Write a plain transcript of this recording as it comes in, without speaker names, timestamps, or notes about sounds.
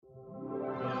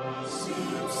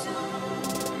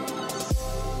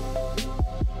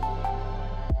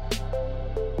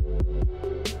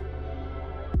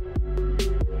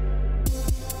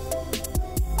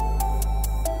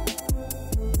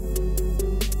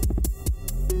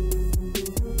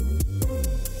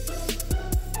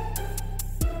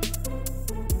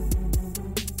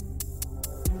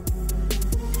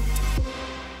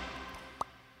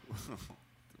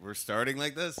starting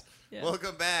like this? Yeah.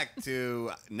 Welcome back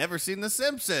to Never Seen The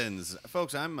Simpsons.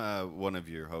 Folks, I'm one of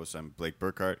your hosts. I'm Blake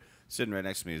Burkhart. Sitting right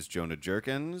next to me is Jonah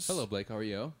Jerkins. Hello, Blake. How are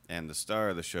you? And the star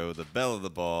of the show, the belle of the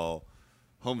ball,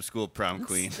 homeschool prom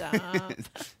queen. Stop.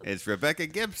 It's Rebecca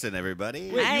Gibson,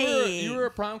 everybody. Wait, Hi. you were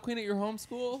a prom queen at your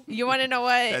homeschool? You want to know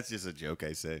what? That's just a joke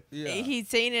I say. Yeah. He's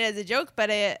saying it as a joke,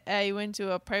 but I went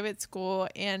to a private school,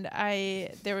 and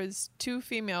there was 2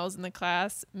 females in the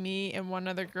class, me and one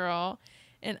other girl,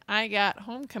 and I got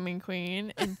homecoming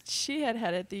queen, and she had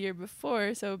it the year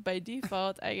before, so by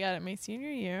default, I got it my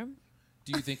senior year.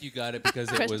 Do you think you got it because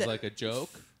it Crushed was it. like a joke?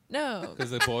 No.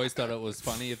 Because the boys thought it was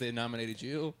funny if they nominated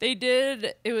you? They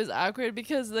did. It was awkward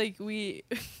because like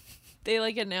they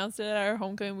like announced it at our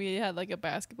homecoming. We had like a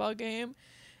basketball game,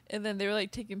 and then they were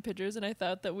like taking pictures, and I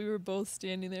thought that we were both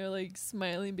standing there like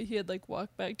smiling, but he had like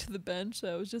walked back to the bench,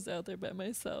 so I was just out there by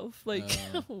myself, like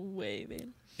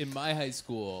waving. In my high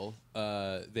school,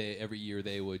 every year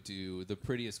they would do the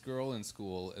prettiest girl in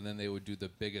school, and then they would do the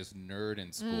biggest nerd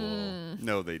in school.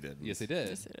 No, they didn't. Yes, they did.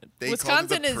 Yes, it did. They Wisconsin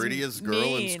called it the is prettiest girl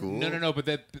in mean. school. No.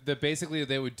 But basically what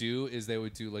they would do is they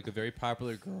would do like a very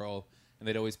popular girl, and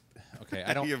they'd always. Okay,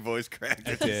 I don't. Your voice cracked.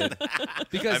 I did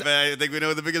because I think we know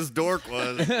who the biggest dork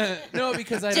was. no,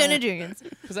 because I Jenna don't. Jenkins.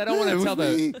 Because I don't want to tell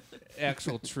the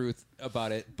actual truth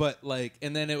about it, but like,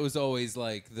 and then it was always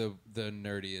like the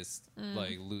nerdiest,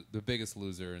 like the biggest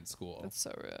loser in school. That's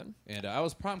so rude. And I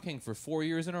was prom king for 4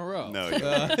 years in a row. No,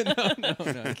 no.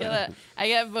 Kill it. I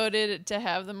got voted to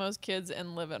have the most kids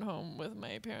and live at home with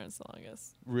my parents the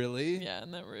longest. Really? Yeah,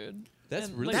 isn't that rude? That's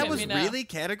And really look That at was me now. really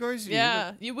categories?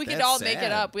 Yeah, we could That's all make it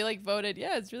sad. up. We like voted.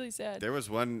 Yeah, it's really sad. There was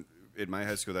one in my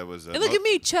high school that was... And look at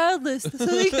me, childless, so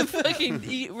they can fucking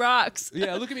eat rocks.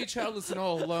 Yeah, look at me, childless and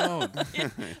all alone. It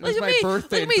Look was at my me,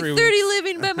 birthday look at in me, 3 30 weeks.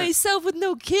 living by myself with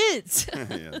no kids.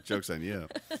 Yeah, joke's on you.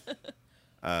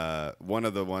 One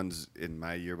of the ones in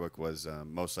my yearbook was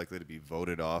most likely to be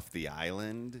voted off the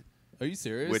island, Are you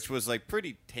serious? which was like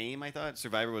pretty tame, I thought.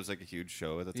 Survivor was like a huge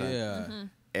show at the time. Yeah.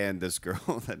 And this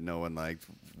girl that no one liked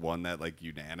won that like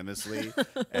unanimously.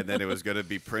 And then it was going to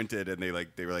be printed, and they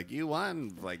were like, you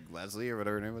won, like Leslie or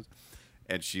whatever her name was.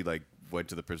 And she like went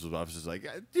to the principal's office, was like,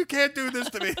 you can't do this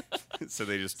to me. So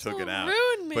they just took So it out.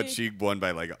 ruined me. But she won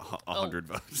by like 100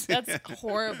 votes. That's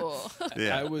horrible.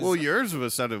 Yeah. I was- Well, yours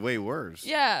sounded way worse.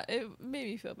 Yeah, it made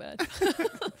me feel bad.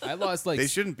 I lost like They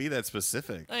shouldn't be that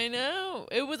specific. I know.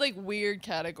 It was like weird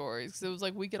categories. 'Cause it was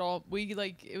like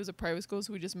it was a private school,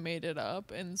 so we just made it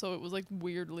up. And so it was like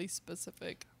weirdly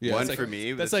specific. Yeah, One it's like- for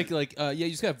me. That's like yeah, you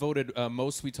just got voted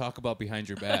most we talk about behind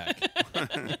your back.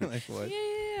 Like what?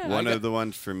 Yeah. One of the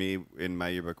ones for me in my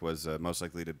yearbook was most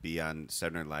likely to be on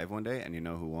Saturday Night Live one day, and you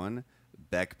know who won?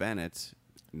 Beck Bennett,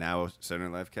 now Saturday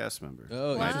Night Live cast member.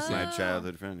 Oh, Wow. interesting. My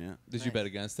childhood friend. Yeah. Did you bet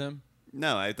against him?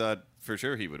 No, I thought for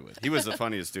sure he would win. He was the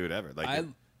funniest dude ever. Like I-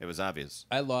 it was obvious.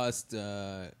 I lost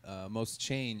most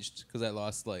changed because I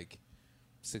lost like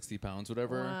 60 pounds,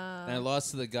 whatever. Wow. And I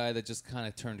lost to the guy that just kind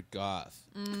of turned goth.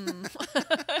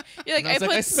 You're like, And I was I like, put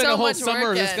I spent so a whole much summer.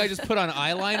 work This in. guy just put on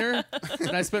eyeliner,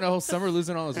 and I spent a whole summer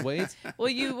losing all his weight. Well,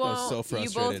 you was so won't. You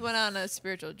both frustrated. went on a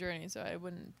spiritual journey, so I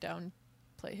wouldn't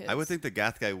downplay his. I would think the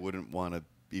goth guy wouldn't want to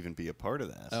even be a part of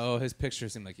that. Oh, his picture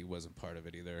seemed like he wasn't part of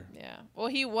it either. Yeah. Well,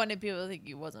 he wanted people to think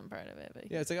he wasn't part of it, but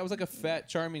Yeah, it's like I was like a fat,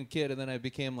 charming kid, and then I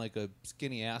became like a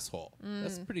skinny asshole.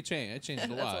 That's pretty change. I changed a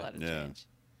that's lot. a lot of Yeah. change.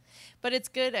 But it's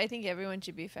good. I think everyone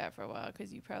should be fat for a while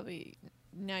because you probably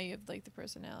now you have like the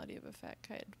personality of a fat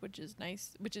kid, which is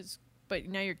nice. But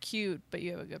now you're cute, but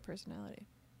you have a good personality.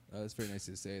 Oh, it's very nice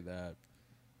to say that.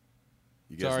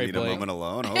 You guys Sorry, need Blake. a moment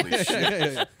alone? Holy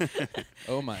shit.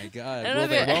 Oh my God! I don't Will know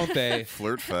they? if it- Won't they?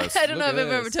 Flirt fest. I don't know Look if at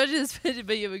I've ever this. told you this,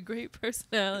 but you have a great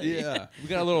personality. Yeah, we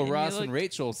got a little And you Ross look- and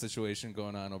Rachel situation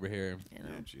going on over here. You know?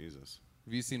 Yeah, Jesus.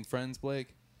 Have you seen Friends,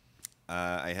 Blake?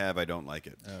 I have. I don't like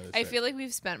it. Oh, that's I right. feel like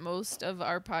we've spent most of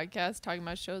our podcast talking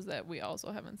about shows that we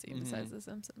also haven't seen Mm-hmm. besides The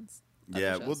Simpsons. Other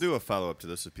Yeah, we'll shows. do a follow-up to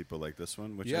this with people like this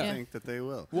one, which Yeah. I Yeah. think that they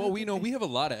will. Well, we know we have a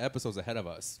lot of episodes ahead of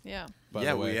us. Yeah. By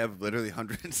Yeah, the way. we have literally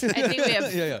hundreds. I think we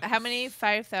have Yeah. how many?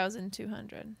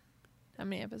 5,200. How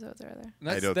many episodes are there?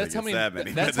 That's, I don't that's think how it's many, that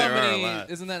many, That's but how there are a many.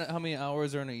 lot. Isn't that how many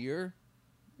hours are in a year?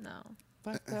 No.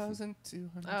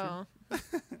 5,200. Oh.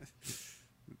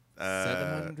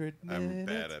 700 I'm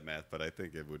minutes. bad at math, but I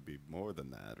think it would be more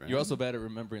than that, right? You're also bad at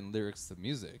remembering lyrics to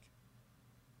music.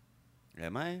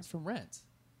 Am I? It's from Rent.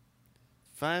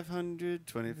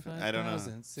 525. I don't know.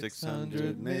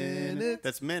 600 minutes. minutes.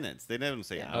 That's minutes. They don't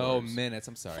say Yeah. Oh, hours. minutes.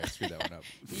 I'm sorry. I screwed that one up.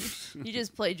 You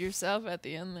just played yourself at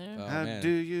the end there. Oh, How man. do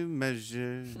you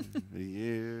measure a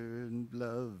year in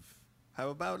love? How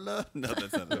about love? No,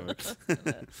 that's not the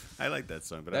one. I like that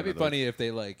song, but I That'd be don't know funny if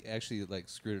they like actually like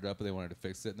screwed it up and they wanted to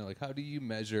fix it. And they're like, how do you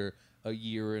measure a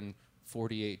year in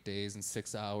 48 days and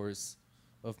 6 hours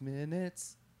of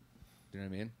minutes? Do you know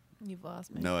what I mean? You've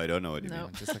lost me. No, I don't know what you No.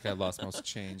 mean. Just like I lost most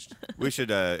changed. We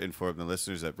should inform the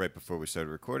listeners that right before we started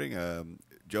recording,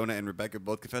 Jonah and Rebecca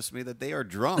both confessed to me that they are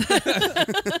drunk.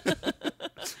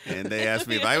 And they asked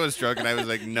me if I was drunk, and I was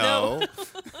like, no.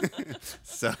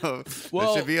 So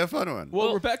Well- this should be a fun one.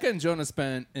 Well, Rebecca and Jonah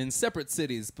spent in separate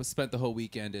cities, but spent the whole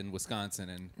weekend in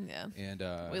Wisconsin, Yeah.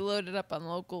 and We loaded up on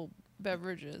local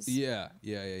beverages. yeah.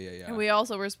 And we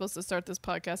also were supposed to start this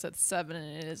podcast at 7,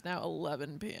 and it is now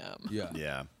 11 p.m. yeah.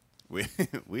 Yeah.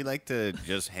 We like to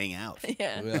just hang out.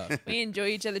 Yeah. Yeah. We enjoy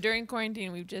each other. During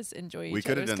quarantine, we've just enjoyed We each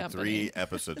could other's have done company. 3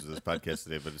 episodes of this podcast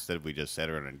today, but instead we just sat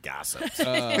around and gossiped Uh,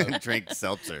 and drank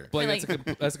seltzer. Blake,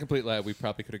 Like- that's a complete lie. We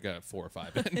probably could have got 4 or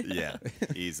 5 in. Yeah,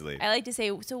 easily. I like to say,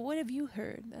 so what have you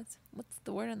heard? What's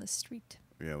the word on the street?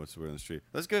 Yeah, what's the word on the street?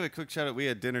 Let's give a quick shout out. We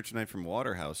had dinner tonight from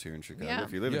Waterhouse here in Chicago. Yeah.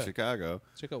 If you live in Yeah. Chicago,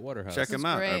 Check out Waterhouse. check them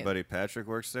out. Our great. buddy Patrick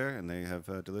works there, and they have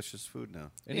delicious food now.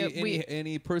 And, Yeah, and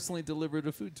he personally delivered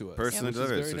the food to us. Personally which is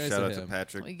delivered. very So nice shout of out to him.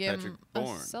 Patrick. We give Patrick him a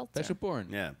Bourne. seltzer. Patrick Bourne.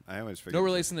 Yeah, I always forget. No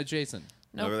relation to Jason.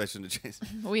 No Nope. relation to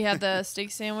Jason. We had the steak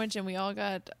sandwich, and we all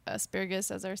got asparagus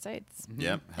as our sides.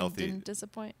 Yep, And healthy, didn't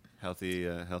disappoint. healthy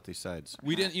sides.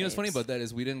 We didn't. You know what's funny Babes. about that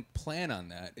is we didn't plan on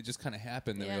that. It just kind of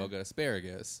happened that we Yeah. all got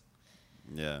asparagus.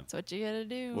 Yeah. That's what you gotta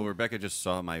do. Well, Rebecca just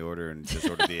saw my order and just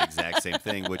ordered the exact same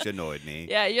thing, which annoyed me.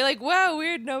 Yeah, you're like, wow,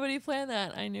 weird. Nobody planned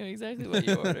that. I knew exactly what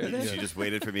you ordered. She just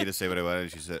waited for me to say what I wanted,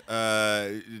 and she said,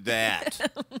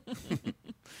 that.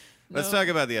 Let's No. talk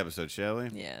about the episode, shall we?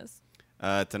 Yes.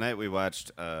 Tonight we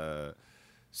watched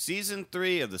season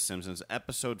 3 of The Simpsons,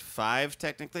 episode 5,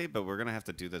 technically, but we're going to have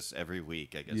to do this every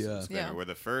week, I guess. Yeah. It's better. Yeah. Where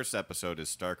the first episode is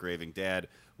Stark Raving Dad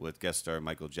with guest star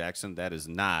Michael Jackson. That is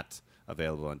not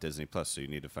available on Disney Plus, so you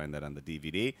need to find that on the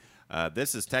DVD.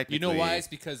 This is technically. You know why? It's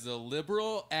because the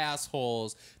liberal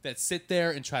assholes that sit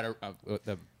there and try to. I'm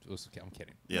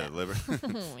kidding. Yeah,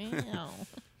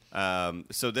 Wow.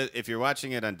 So if you're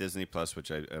watching it on Disney Plus,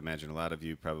 which I imagine a lot of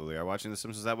you probably are watching The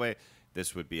Simpsons that way,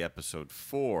 this would be episode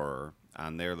 4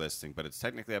 on their listing, but it's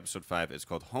technically episode 5. It's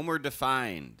called Homer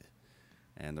Defined,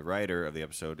 and the writer of the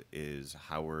episode is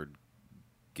Howard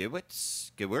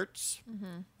Gewirtz,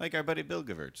 like our buddy Bill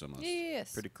Gewirtz, almost.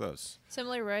 Yes. Pretty close.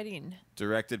 Similar writing.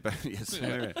 Directed by yes, It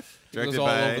directed goes all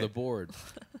by over the board.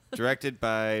 directed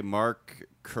by Mark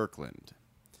Kirkland.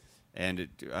 And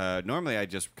normally I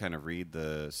just kind of read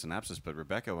the synopsis, but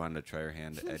Rebecca wanted to try her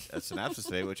hand at a synopsis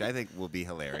today, which I think will be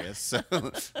hilarious. So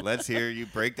let's hear you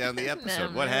break down the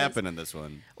episode. What Nice. happened in this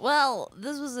one? Well,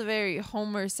 this was a very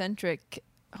Homer-centered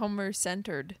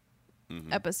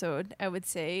Mm-hmm. episode, I would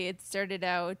say. It started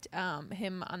out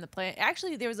him on the planet.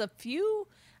 Actually, there was a few.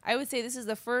 I would say this is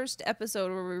the first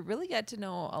episode where we really got to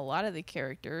know a lot of the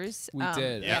characters. We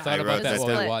did. Yeah, I thought I about wrote that that while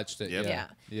we down. watched it. Yep. Yeah.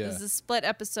 Yeah. This is a split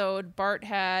episode. Bart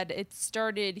had it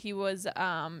started. He was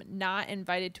not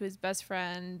invited to his best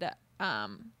friend.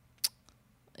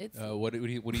 It's What do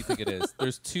you think it is?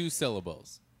 There's 2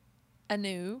 syllables.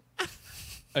 Anu.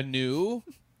 A new?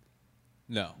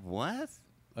 No. What?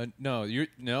 No.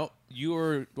 You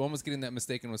were almost getting that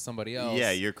mistaken with somebody else.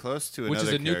 Yeah, you're close to which another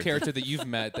is a new character that you've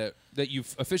met that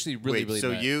you've officially really Wait,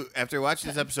 so met. you after watching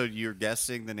this episode, you're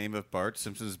guessing the name of Bart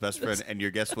Simpson's best friend, and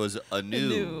your guess was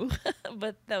Anu.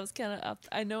 But that was kind of up.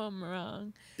 I know I'm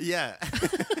wrong. Yeah.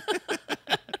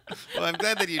 Well, I'm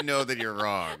glad that you know that you're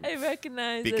wrong. I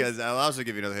recognize it. Because I'll also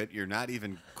give you another hint. You're not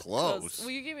even close.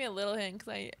 Will you give me a little hint?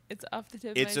 Because it's off the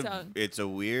tip of my tongue. It's a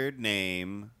weird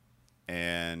name,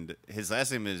 and his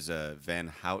last name is Van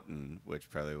Houten, which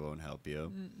probably won't help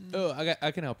you. Oh,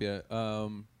 I can help you.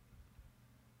 I'll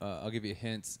give you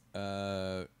hints.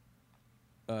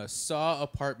 Saw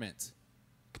apartment.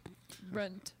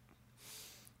 Rent.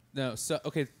 No,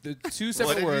 okay. The 2 What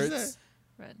separate did you words. say?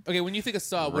 Rent. Okay, when you think of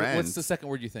saw, Rent. what's the second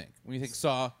word you think? When you think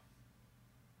saw,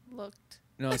 Looked.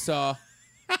 no saw.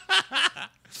 It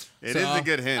So, is a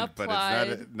good hint, but applied.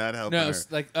 it's not helping No, her.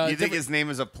 it's like, you think different- his name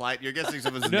is applied? You're guessing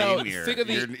someone's No, name here. think of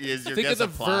the Is your think guess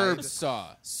of the applied? verb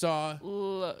saw. Saw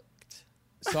Looked.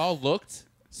 looked.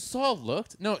 Saw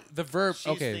looked. No, the verb. She's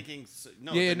okay. thinking.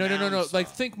 No, yeah, the no. noun Like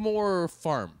saw. think more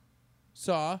farm.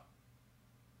 Saw.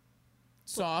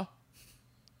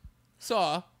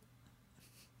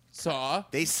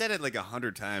 They said it like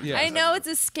 100 times. Yeah. I know it's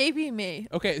escaping me.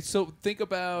 Okay, so think The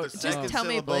about. second tell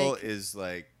me, syllable Blake. is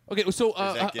like. Okay, so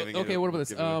that giving it okay, a- what about this?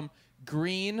 giving it a-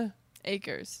 Green.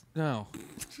 Acres. No.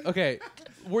 Okay.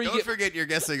 where you Don't get forget you're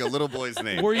guessing a little boy's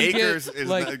name. Where you get, Acres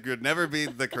like- could never be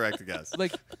the correct guess.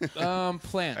 like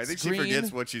plants. I think she green,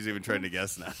 forgets what she's even trying to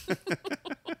guess now.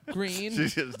 green.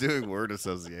 She's just doing word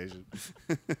association.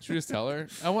 Should we just tell her?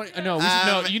 I want. No, we should,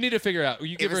 no. You need to figure out.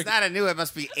 You If give her. it's not a new, it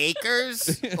must be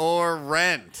acres or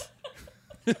rent.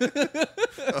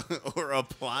 Or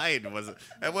applied, was it?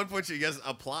 At one point she guessed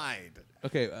applied.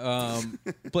 Okay,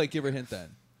 Blake, give her a hint then.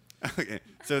 Okay,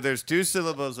 so there's 2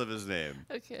 syllables of his name.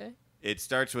 Okay. It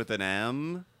starts with an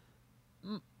M.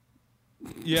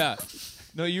 Yeah.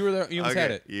 No, you were there. You almost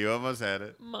had it. You almost had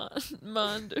it.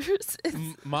 Monders.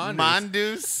 Monders.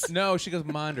 Mondus? No, she goes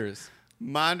Monders.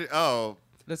 Oh.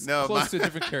 That's No, close to a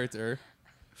different character.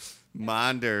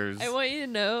 Monders. I want you to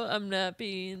know I'm not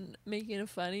making it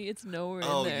funny. It's nowhere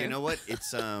in there. You know what?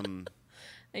 It's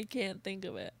I can't think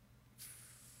of it.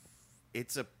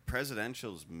 it's a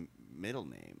presidential's middle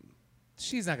name.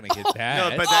 She's not gonna get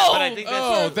that. No, but I think that's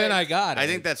oh, then I got it. I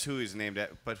think that's who he's named at.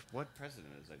 But what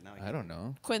president is it? Now I don't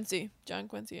know. Quincy. John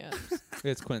Quincy Adams.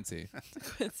 It's Quincy.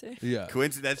 Quincy. Yeah.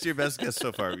 Quincy, that's your best guess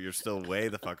so far. You're still way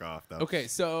the fuck off though. Okay,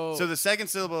 so So the second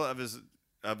syllable of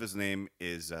his name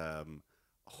is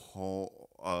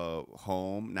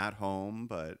home, not home,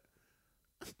 but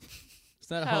it's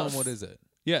not House. home. What is it?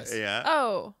 Yes. yeah.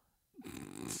 Oh.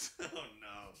 Oh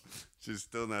no, she's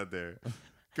still not there.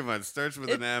 Come on, it starts with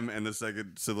an M and the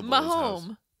second syllable is house.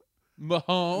 Mahome.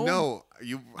 Mahone. No,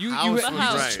 You house was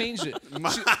house. right. changed it. My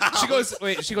She goes.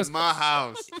 Wait. She goes. my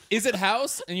house. Is it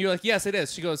house? And you're like, yes, it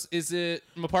is. She goes. Is it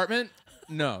an apartment?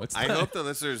 No, it's I not. hope the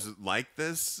listeners like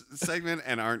this segment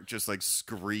and aren't just like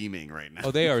screaming right now.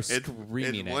 Oh, they are It's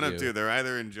screaming at one you. of two. They're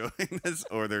either enjoying this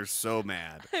or they're so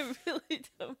mad. I really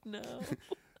don't know.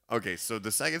 Okay, so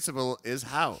the second syllable is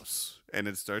house, and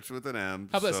it starts with an M.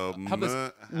 How about so this? How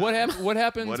about this? What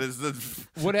happens? What is the?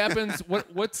 What happens?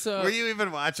 What's Were you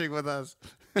even watching with us?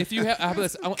 if you have? How about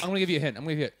this? I'm gonna give you a hint. I'm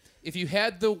gonna give you a hint. If you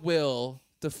had the will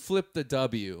to flip the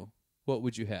W, what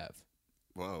would you have?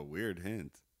 Whoa, weird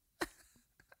hint.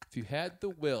 If you had the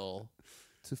will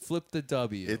to flip the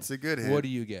W, It's a good hint. What do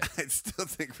you get? I still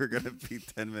think we're gonna be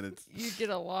 10 minutes. You get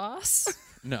a loss.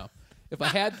 No. If I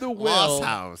had the Lost will,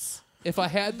 house. if I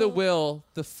had the will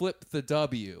to flip the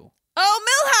W.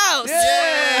 Oh, Millhouse.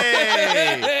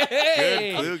 Yay!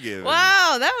 Hey! Good clue giving.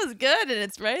 Wow, that was good, and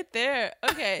it's right there.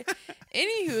 Okay.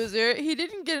 Any hooser, he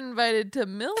didn't get invited to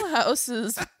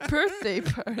Millhouse's birthday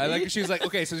party. I like. She was like,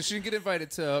 okay, so she didn't get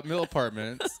invited to Mill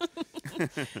Apartments.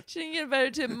 She didn't get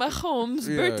invited to Mahomes'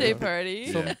 Yeah. birthday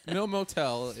party. So Yeah. Mill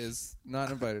Motel is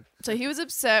not invited. So he was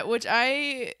upset, which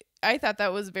I thought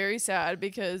that was very sad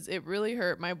because it really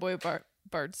hurt my boy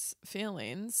Bart's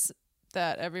feelings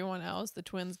that everyone else, the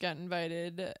twins, got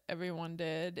invited. Everyone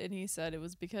did, and he said it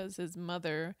was because his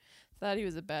mother thought he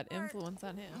was a bad influence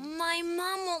on him. My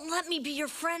mom won't let me be your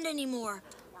friend anymore.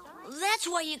 That's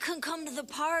why you couldn't come to the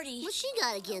party. What she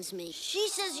got against me? She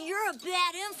says you're a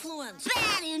bad influence.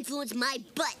 Bad influence my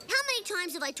butt. How many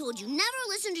times have I told you never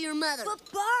listen to your mother? But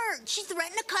Bart, she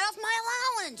threatened to cut off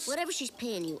my allowance. Whatever she's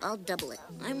paying you, I'll double it.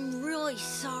 I'm really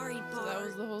sorry, So that was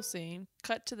Bart. the whole scene.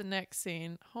 Cut to the next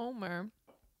scene. Homer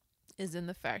is in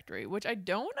the factory, which I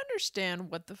don't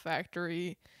understand what the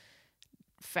factory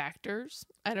factors.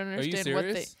 I don't Are you understand what they.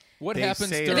 serious? What They happens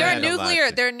say during? They're a Right, a lot nuclear.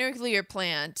 to- They're a nuclear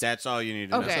plant. That's all you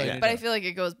need to know. Okay, Yeah. but I feel like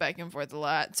it goes back and forth a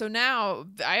lot. So now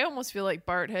I almost feel like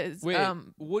Bart has Wait,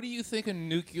 what do you think a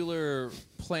nuclear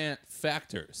plant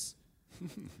factors?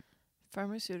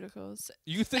 pharmaceuticals.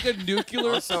 You think a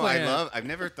nuclear Also, plant? I've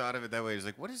never thought of it that way. It's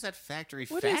like, what is that factory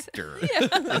What is- factor?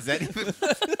 Yeah. Is that even?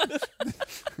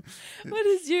 What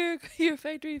is your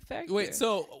factory factor? Wait,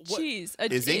 so what? cheese.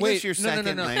 Is a- English Wait, your no, no, no,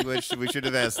 second no. language? We should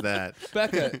have asked that.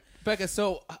 Becca.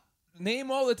 So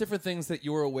name all the different things that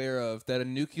you're aware of that a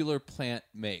nuclear plant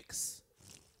makes.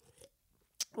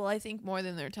 Well, I think more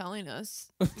than they're telling us.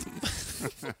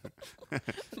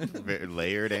 Very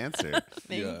layered answer.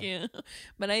 Thank you.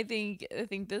 But I think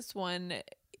this one.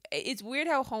 It's weird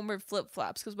how Homer flip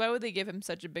flops because why would they give him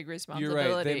such a big You're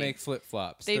responsibility? right. They make flip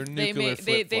flops. They They're they nuclear make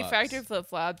flip they flops. factor flip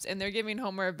flops and they're giving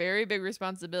Homer a very big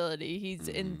responsibility. He's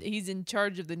in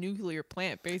charge of the nuclear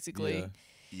plant basically. Yeah.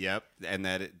 Yep,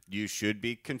 and you should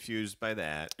be confused by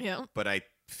that. Yeah. But I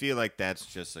feel like that's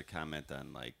just a comment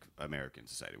on like American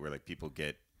society, where like people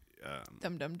get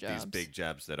Dumb jobs. these big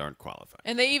jobs that aren't qualified.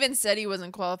 And they even said he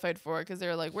wasn't qualified for it because they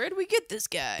were like, "Where did we get this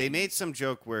guy?" They made some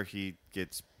joke where he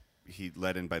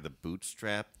let in by the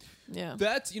bootstrap yeah.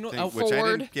 That's thing, I- which I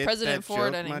Ford, didn't get President that Ford,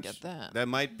 joke I didn't much. get that. That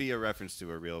might be a reference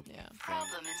to a real Yeah. thing.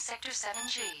 Problem in Sector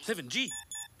 7G. 7G?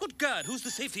 Good God, who's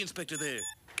the safety inspector there?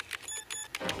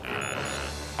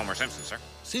 Homer Simpson, sir.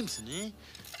 Simpson, eh?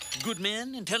 Good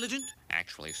man, intelligent?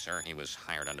 Actually, sir, he was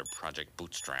hired under Project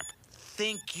Bootstrap.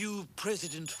 Thank you,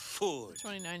 President Ford.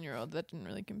 29-year-old. That didn't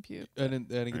really compute. I didn't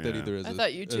get that Yeah. either. I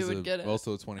thought you two would get it.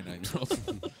 Also a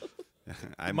 29-year-old.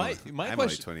 I'm My only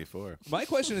question- 24. My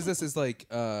question is this: is like,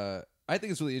 I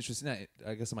think it's really interesting.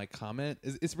 I guess my comment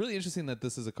is it's really interesting that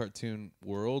this is a cartoon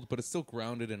world, but it's still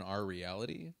grounded in our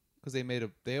reality because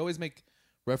they always make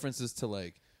references to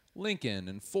like Lincoln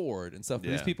and Ford and stuff. But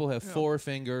these Yeah. people have 4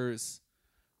 fingers,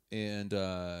 and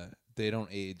they don't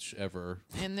age ever.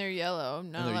 And they're yellow. Not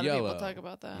And a they're lot of yellow. people talk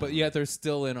about that. But yet they're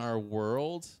still in our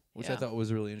world, which I Yeah. thought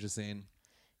was really interesting.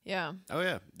 yeah. Oh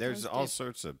yeah, there's That's all deep.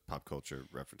 sorts of pop culture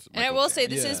references. And I Michael will say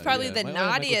Jackson. this Yeah, is probably yeah. the Michael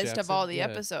naughtiest of all the Jackson,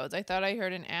 yeah. episodes. I thought I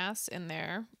heard an ass in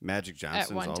there. Magic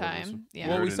Johnson one all time, Over yeah.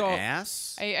 Well, we an saw-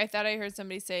 ass. I thought I heard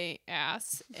somebody say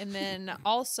ass, and then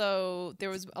also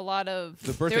there was a lot of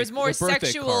The birthday- there was more the birthday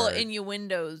sexual card.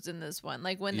 innuendos in this one.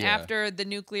 Like when Yeah. after the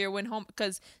nuclear went home,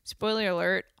 because spoiler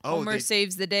alert, Oh, Homer they-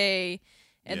 saves the day.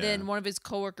 And Yeah. then one of his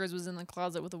coworkers was in the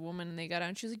closet with a woman, and they got out.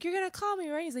 And she's like, "You're gonna call me,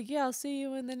 right?" He's like, "Yeah, I'll see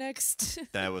you in the next."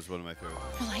 That was one of my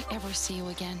favorites. Will I ever see you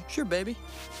again? Sure, baby.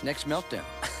 Next meltdown.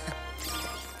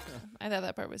 I thought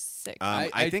that part was sick.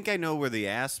 I think I know where the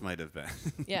ass might have been.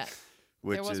 yeah,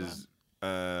 Which was is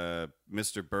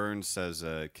Mr. Burns says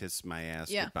kiss my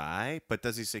ass Yeah. goodbye, but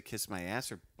does he say kiss my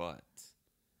ass or butt?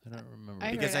 I don't remember.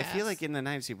 I Because heard I feel ass. like in the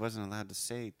 90s he wasn't allowed to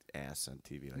say ass on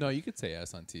TV. Like No, you could say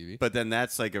ass on TV. But then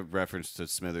that's like a reference to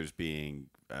Smithers being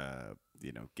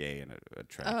gay and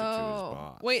attracted to his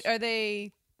boss. wait, are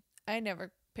they? I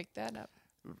never picked that up.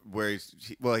 Where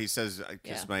he says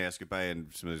kiss Yeah. my ass goodbye,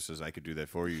 and Smithers says I could do that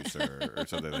for you, sir, or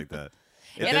something like that.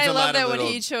 And There's I a love lot of that when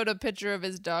little- he showed a picture of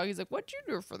his dog, he's like, "What'd you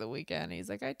do for the weekend?" He's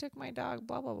like, "I took my dog,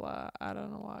 blah blah blah, out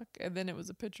on a walk." And then it was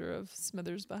a picture of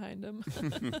Smithers behind him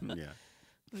yeah.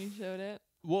 when he showed it.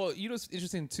 Well, you know what's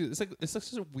interesting too? It's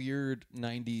such a weird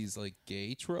 '90s like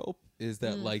gay trope. Is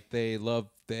that Mm. like they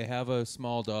have a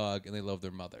small dog and they love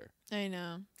their mother. I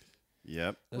know.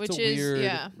 Yep. That's Which a is- weird,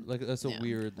 yeah. Like that's a Yeah.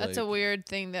 weird. That's like, a weird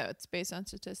thing that's based on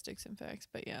statistics and facts,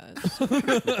 but yeah, it's,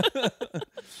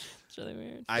 it's really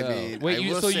weird. I mean, wait, I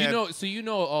you, will so say you I- know, so you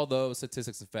know all those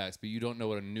statistics and facts, but you don't know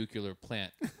what a nuclear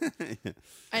plant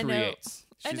I know. creates.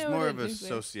 I she's know more what of a nuclear-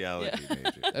 sociology Yeah.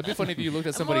 major. That'd be funny if you looked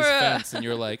at I'm somebody's more, fence and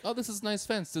you're like, "Oh, this is a nice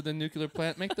fence. Did the nuclear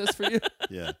plant make this for you?"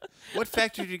 Yeah. What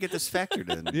factory did you get this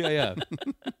factored in? Yeah, yeah.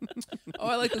 Oh,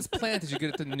 I like this plant. Did you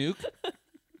get it to nuke?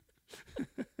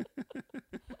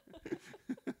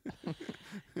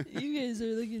 You guys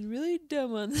are looking really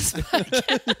dumb on this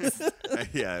podcast.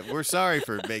 Yeah, we're sorry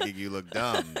for making you look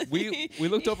dumb. We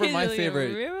looked over You're my looking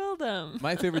favorite. real dumb.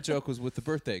 My favorite joke was with the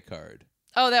birthday card.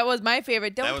 Oh, that was my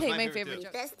favorite. That Don't was take my my favorite favorite too.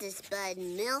 joke. Bestest bud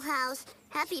Millhouse.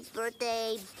 Happy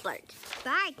birthday, Bart.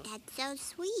 Bart, that's so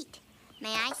sweet.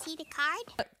 May I see the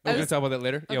card? We're gonna talk about that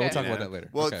later. Yeah, we'll Okay. talk Yeah. about that later.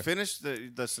 Well, okay. finish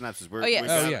the synopsis. We're, Oh, yeah. we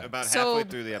got Oh, yeah. about So, halfway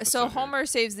through the episode. so here. Homer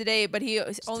saves the day, but he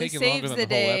only taking longer saves than the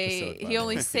the whole day. episode, by He the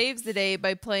only way. saves the day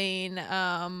by playing Eeny,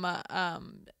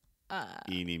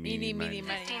 meeny, Eeny, miny. meeny,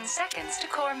 miny. 15 seconds to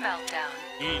core meltdown.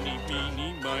 Eeny,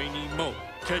 meeny, miny, mo.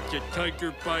 Catch a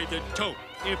tiger by the toe.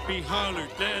 If he hollered,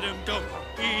 let him go.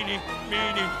 Eeny,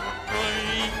 meeny,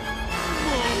 miny,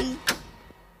 mo.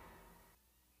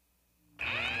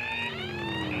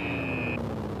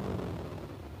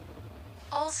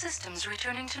 All systems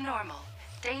returning to normal.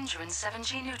 Danger in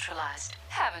 7G neutralized.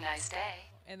 Have a nice day.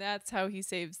 And that's how he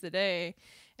saves the day.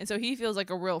 And so he feels like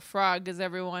a real frog because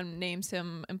everyone names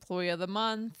him Employee of the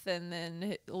Month. And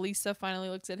then Lisa finally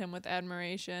looks at him with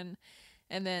admiration.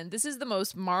 And then this is the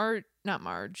most not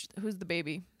Marge. Who's the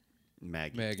baby?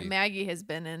 Maggie. Maggie has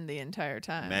been in the entire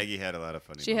time. Maggie had a lot of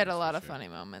funny. She had a moments, lot for of sure. funny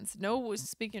moments. No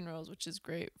speaking roles, which is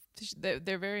great.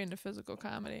 They're very into physical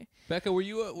comedy. Becca, were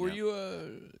you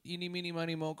a eeny meeny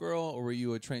miny mo girl, or were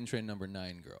you a train number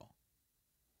 9 girl?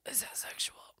 Is that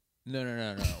sexual?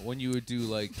 No. When you would do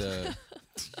like the,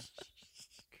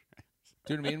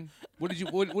 do you know what I mean?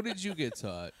 What did you get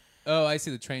taught? Oh, I see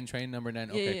the train number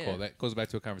 9. Okay, Yeah. cool. That goes back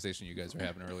to a conversation you guys were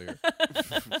having earlier.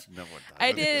 No one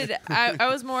I does. did. I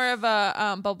was more of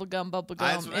a bubblegum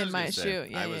That's what I in was my gonna shoe. say.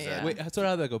 Yeah, I was yeah. Wait, so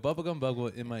how'd that go?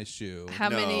 Bubblegum in my shoe. How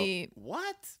No. many?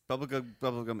 What?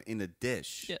 Bubblegum in a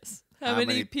dish. Yes. How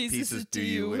many pieces do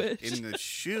you wish? in the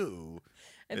shoe?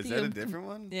 I Is think that a I'm- different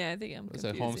one? Yeah, I think I'm It's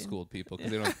like confusing. homeschooled people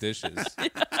because they don't have dishes.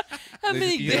 How They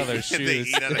many just eat out of their they shoes.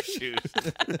 eat out of shoes.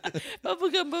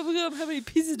 bubblegum? How many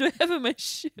pieces do I have in my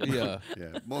shoe? Yeah.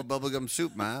 Yeah, more bubblegum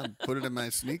soup, man. Put it in my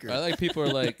sneakers. I like people are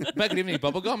like, Becca, do you have any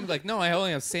bubblegum? I'm like, no, I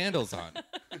only have sandals on.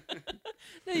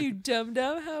 No, you dumb.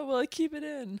 How will I keep it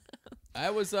in? I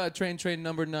was train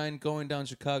number 9 going down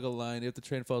Chicago line. If the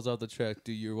train falls off the track,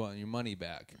 do you want your money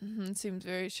back? It seems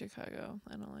very Chicago.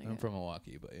 I don't like I'm it. from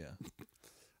Milwaukee, but yeah.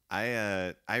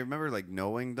 I remember like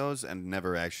knowing those and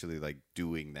never actually like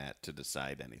doing that to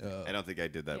decide anything. I don't think I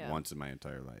did that Yeah. once in my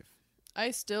entire life.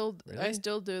 I still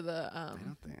do the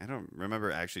I don't remember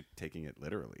actually taking it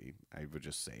literally. I would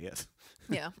just say it.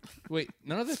 yeah. Wait,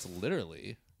 none of that's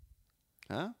literally.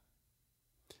 Huh?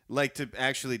 Like to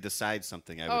actually decide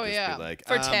something, I would Oh, just yeah. be like,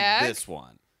 For tag? this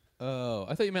one. Oh,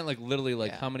 I thought you meant like literally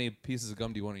like Yeah. how many pieces of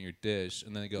gum do you want in your dish,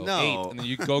 and then they go No. 8, and then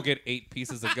you go get 8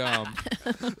 pieces of gum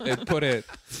and put it,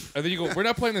 and then you go, we're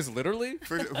not playing this literally.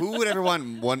 Who would ever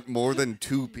want more than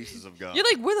 2 pieces of gum? You're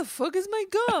like, where the fuck is my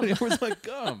gum? Where's my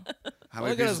gum? How all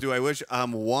many I got pieces is- do I wish?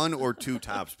 1 or 2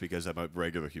 tops because I'm a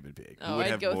regular human being. Who Oh, would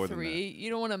I'd have go more 3. You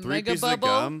don't want a 3 mega pieces of bubble?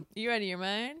 gum? You out of your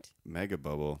mind? than that? Mega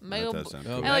bubble. Mega That does sound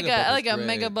Oh, cool. I like Mega a bubble's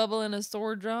mega great. bubble and a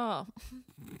sore jaw.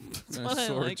 A what I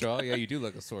sore like. jaw? Yeah, you do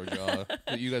look a sore jaw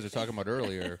that you guys were talking about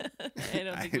earlier. I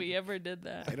don't think we ever did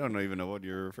I that. don't even know what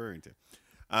you're referring to.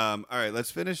 All right,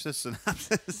 let's finish this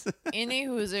synopsis. Any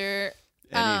Hooser.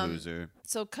 Any Hooser.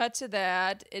 So cut to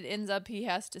that. It ends up he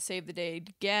has to save the day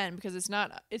again because it's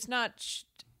not.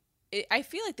 I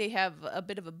feel like they have a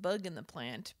bit of a bug in the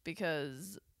plant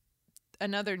because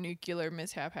another nuclear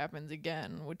mishap happens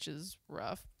again, which is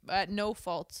rough. At no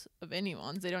fault of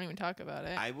anyone's. They don't even talk about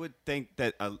it. I would think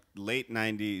that late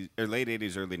 90s or late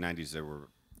 80s, early 90s, there were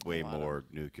way more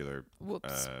nuclear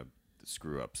Whoops.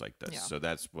 screw ups like this. Yeah. So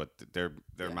that's what they're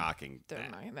mocking. They're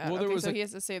that. knocking that. Well, there Okay, was so a- he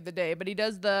has to save the day, but he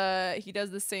does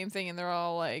the same thing, and they're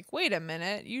all like, "Wait a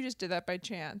minute, you just did that by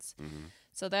chance." Mm-hmm.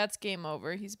 So that's game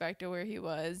over. He's back to where he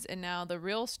was, and now the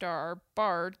real star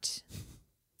Bart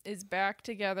is back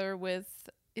together with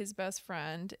his best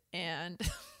friend, and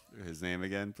His name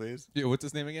again, please. Yeah, what's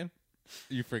his name again?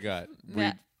 You forgot.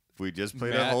 Matt, We just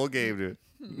played Matt. a whole game, dude.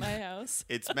 my house.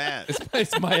 It's Matt.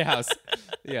 It's my house.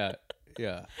 Yeah,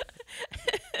 yeah.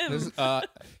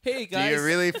 Hey Do guys. you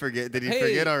really forget? Did you Hey.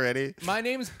 forget already? My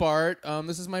name's Bart.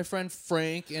 This is my friend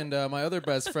Frank, and my other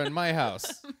best friend, my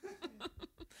house.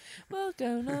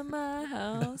 Welcome to my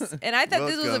house. And I thought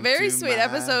this was a Welcome very to sweet my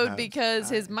episode house. because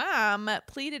his mom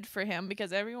pleaded for him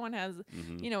because everyone has, a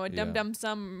Yeah. dum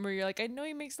son where you're like, I know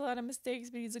he makes a lot of mistakes,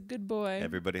 but he's a good boy.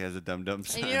 Everybody has a dum dum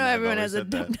son. and you know I've everyone always has a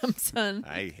said that. dum son.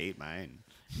 I hate mine.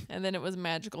 And then it was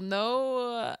magical.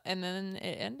 No, and then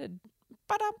it ended.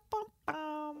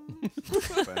 Ba-dum-bum-bum.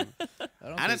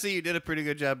 Honestly, you did a pretty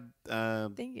good job.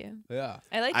 Thank you. Yeah.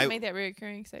 I like to I- make that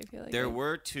reoccurring because I feel like There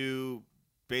were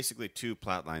basically two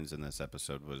plot lines in this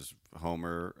episode. Was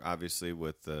Homer obviously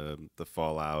with the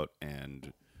fallout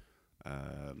and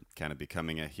kind of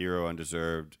becoming a hero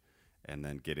undeserved, and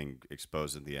then getting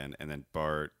exposed in the end, and then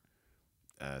Bart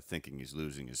thinking he's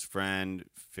losing his friend,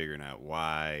 figuring out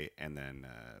why, and then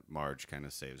Marge kind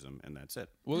of saves him, and that's it.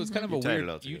 Well, it's kind of You a tied it weird.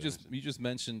 all You together. just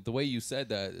mentioned the way you said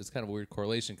that is kind of a weird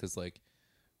correlation because like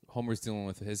Homer's dealing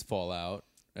with his fallout,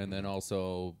 and then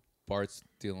also Bart's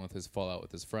dealing with his fallout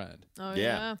with his friend. Oh yeah,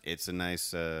 yeah. it's a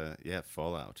nice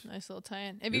fallout. Nice little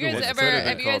tie-in. Have It you guys was- it ever? could have been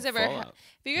Have you guys called ever? Fallout. Have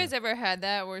you guys ever had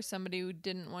that where somebody who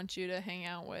didn't want you to hang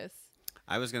out with?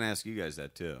 I was gonna ask you guys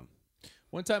that too.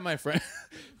 One time, my friend,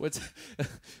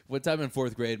 one time in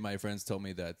 4th grade, my friends told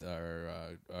me that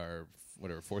our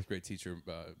whatever 4th grade teacher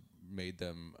made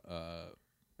them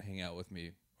hang out with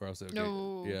me, or else they were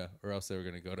No. or else they were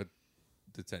gonna go to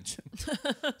detention.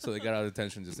 So they got out of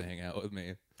detention just to hang out with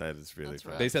me. That is really That's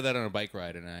fun. rough. They said that on a bike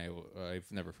ride, and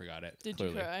I've never forgot it. Did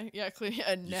clearly. you cry? Yeah, clearly.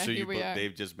 And now So here we are.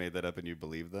 they've just made that up and you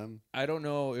believe them? I don't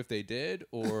know if they did,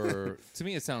 or to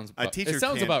me it sounds A teacher it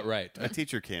sounds can't- about right. A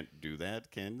teacher can't do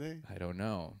that, can they? I don't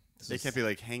know. They can't be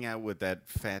like, hang out with that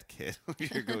fat kid when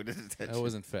you're going to detention. I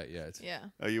wasn't fat yet. Yeah.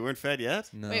 Oh, you weren't fat yet?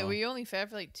 No. Wait, were you only fat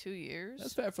for like 2 years?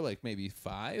 That's fat for like maybe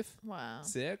 5, Wow.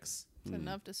 6. It's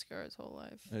enough to scar his wole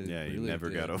life. I Yeah, you really never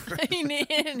did. got over it.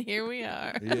 And here we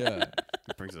are. Yeah,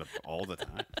 It brings it up all the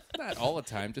time. not all the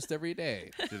time, just every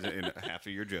day. Just in half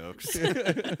of your jokes. Wow,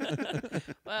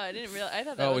 I didn't realize. I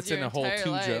thought that Oh, was it's your in a whole entire 2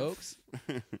 life. jokes.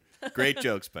 Great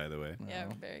jokes, by the way. Yeah,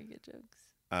 very good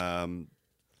jokes.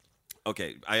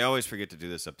 Okay, I always forget to do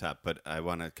this up top, but I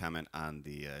want to comment on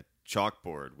the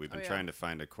chalkboard. We've been yeah. trying to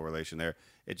find a correlation there.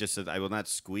 It just said, I will not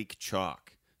squeak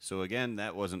chalk. So again,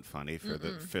 that wasn't funny for the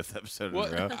 5th episode Well,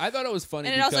 in a row. I thought it was funny,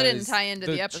 And it also didn't because tie into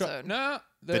the cha- episode. no,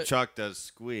 The chalk does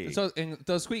squeak. So and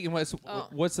does squeak. And Oh.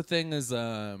 what's the thing is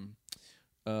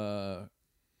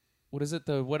what is it?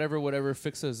 The whatever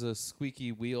fixes a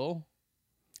squeaky wheel.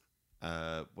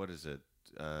 What is it?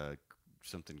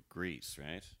 Something grease,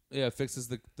 right? Yeah, it fixes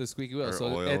the squeaky wheel. Or So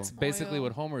oil. it's basically Oil.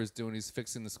 what Homer is doing. He's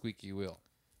fixing the squeaky wheel,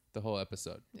 the whole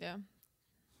episode. Yeah.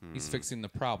 He's fixing the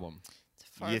problem.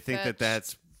 You think that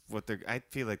that's what they're? I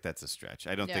feel like that's a stretch.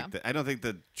 I don't think that. I don't think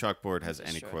the chalkboard has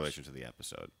any correlation to the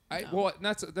episode. Well,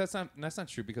 that's not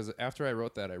true because after I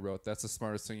wrote that, that's the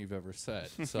smartest thing you've ever said.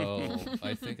 So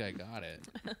I think I got it.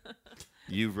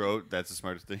 You wrote that's the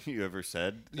smartest thing you ever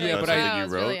said. Yeah, but I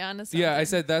was really honest. Yeah, I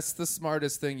said that's the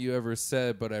smartest thing you ever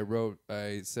said, but I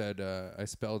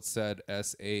spelled said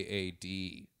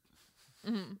SAAD.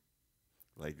 Mm-hmm.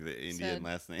 Like the Indian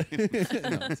last name. No,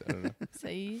 I don't know.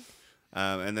 Saeed.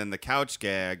 And then the couch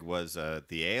gag was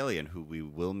the alien who we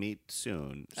will meet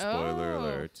soon. Spoiler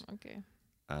alert. Okay.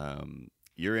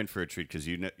 You're in for a treat because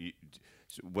so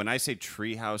when I say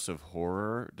Treehouse of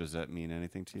Horror, does that mean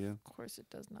anything to you? Of course, it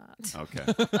does not. Okay,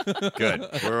 good.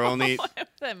 We're only What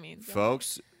that means,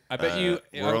 folks. I bet you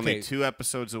we're only 2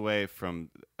 episodes away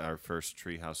from our first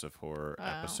Treehouse of Horror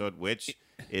episode, which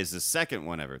is the second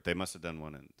one ever. They must have done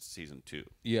one in season 2.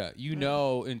 Yeah,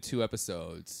 in 2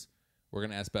 episodes. We're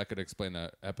going to ask Becca to explain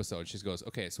the episode. She goes,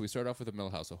 okay, so we start off with the Mill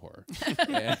House of Horror.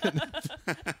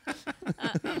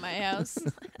 My house.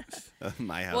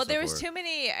 My house. Well, there was too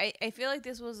many. I feel like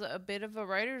this was a bit of a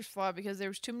writer's flaw because there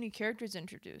was too many characters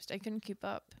introduced. I couldn't keep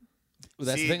up. Well,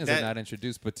 that's the thing is they're not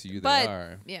introduced, but to you they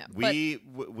are. Yeah,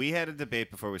 we had a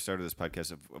debate before we started this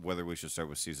podcast of whether we should start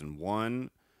with season 1,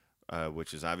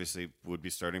 which is obviously would be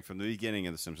starting from the beginning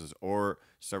of The Simpsons, or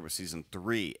start with season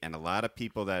 3. And a lot of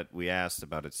people that we asked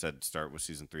about it said start with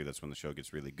season 3. That's when the show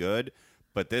gets really good.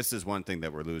 But this is one thing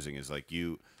that we're losing is like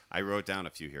I wrote down a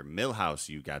few here. Millhouse,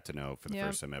 you got to know for the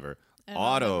first time ever.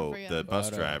 Otto, the bus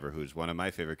driver, who's one of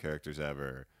my favorite characters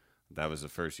ever. That was the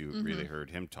first you really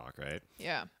heard him talk, right?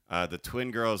 Yeah. The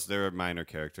twin girls, they're minor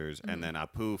characters. And then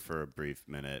Apu for a brief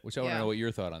minute. Which I want to know what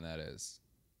your thought on that is.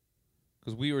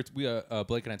 Because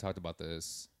Blake and I talked about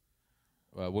this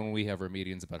when we have our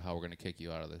meetings about how we're going to kick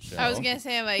you out of the show. I was going to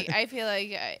say, I feel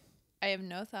like I have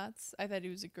no thoughts. I thought he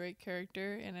was a great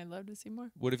character, and I'd love to see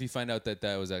more. What if you find out that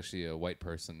was actually a white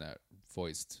person that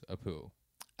voiced Apu?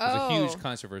 There's a huge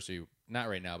controversy, not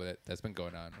right now, but that's been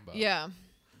going on. Yeah.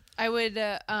 I would,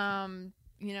 I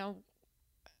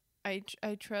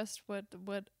trust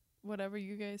whatever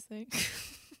you guys think.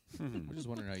 I'm just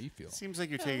wondering how you feel. Seems like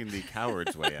you're taking the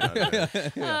coward's way out. I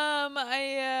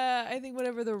think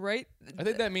whatever the right. I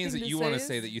think that means that you want to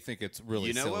say that you think it's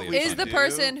really silly. Is the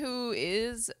person who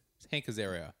is Hank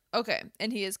Azaria? Okay,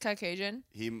 and he is Caucasian.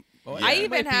 He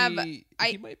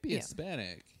might be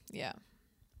Hispanic. Yeah.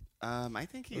 I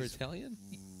think he's Italian.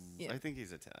 I think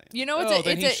he's Italian. You know,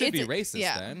 then he should be racist.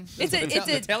 Yeah. Then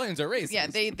Italians are racist. Yeah,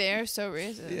 they're so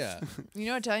racist. Yeah. You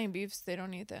know, Italian beefs, they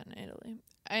don't eat that in Italy.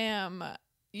 I am.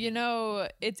 You know,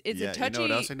 it's a touchy. You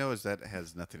know what else I know is that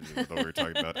has nothing to do with what we're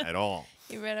talking about at all.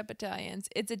 You read up Italians.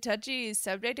 It's a touchy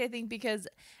subject, I think, because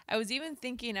I was even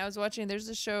thinking, I was watching, there's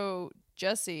a show,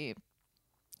 Jessie.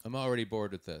 I'm already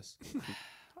bored with this.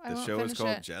 The show is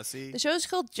called Jessie? The show is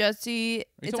called Jessie.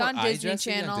 It's on Disney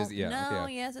Channel.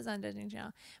 Okay. Yes, it's on Disney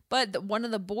Channel. But one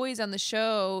of the boys on the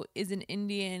show is an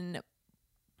Indian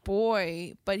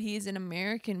boy, but he's an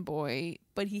American boy,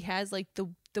 but he has like the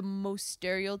most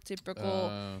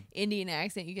stereotypical Indian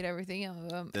accent you could ever think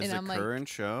of. There's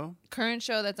a current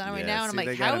show that's on right now, and I'm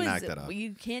like, how is it? Well,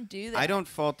 you can't do that. I don't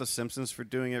fault The Simpsons for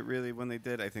doing it really when they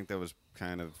did. I think that was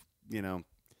kind of,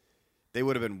 they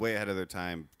would have been way ahead of their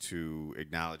time to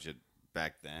acknowledge it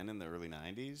back then in the early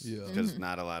 90s. Yeah. Because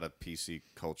not a lot of PC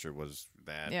culture was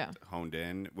that honed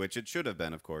in, which it should have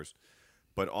been, of course.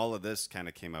 But all of this kind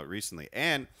of came out recently.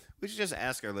 And we should just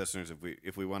ask our listeners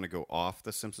if we want to go off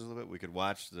The Simpsons a little bit, we could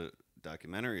watch the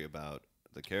documentary about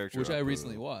the character. Which I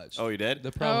recently watched. Oh, you did?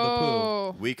 The Problem with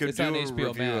Pooh. We could do a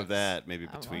review Max. of that maybe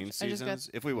between seasons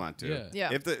if we want to.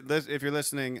 Yeah. If you're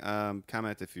listening,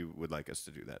 comment if you would like us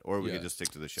to do that, or we could just stick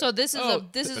to the show. So this is a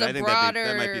broader.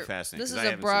 That might be fascinating. This is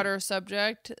a broader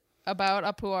subject about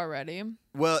Apu already.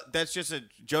 Well, that's just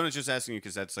Jonah's just asking you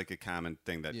because that's like a common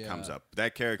thing that comes up.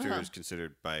 That character is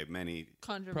considered by many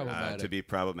to be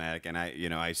problematic, and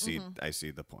I see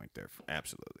the point there.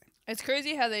 Absolutely. It's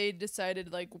crazy how they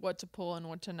decided like what to pull and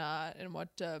what to not, and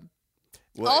what to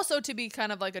also to be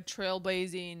kind of like a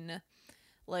trailblazing,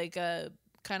 like a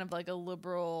kind of like a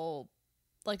liberal,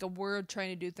 like a we're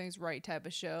trying to do things right type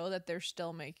of show, that they're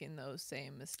still making those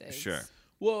same mistakes. Sure.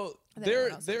 Well,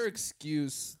 their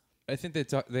excuse, I think they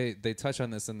touch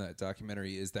on this in that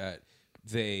documentary, is that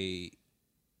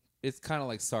it's kind of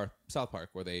like South Park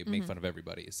where they make fun of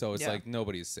everybody. So it's like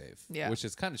nobody's safe, which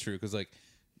is kind of true because like,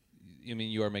 I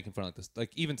mean, you are making fun of this. Like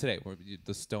even today, where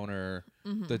the stoner,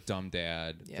 the dumb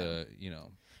dad,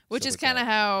 which is kind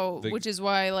of which is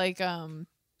why like the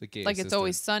gay like assistant. It's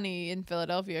Always Sunny in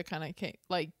Philadelphia kind of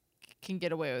can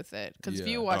get away with it. Because if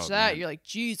Yeah. you watch Oh, that, man. you're like,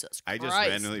 Jesus I Christ. just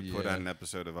randomly put Yeah. on an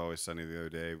episode of Always Sunny the other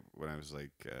day when I was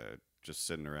like just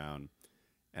sitting around,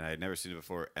 and I had never seen it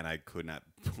before, and I could not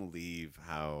believe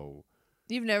how.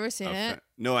 You've never seen it?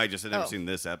 No, I just had never Oh. seen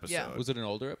this episode. Yeah. Was it an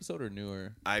older episode or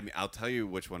newer? I'll tell you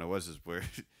which one it was. Is where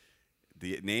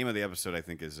the name of the episode I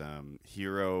think is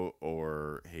Hero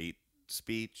or Hate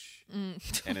Speech,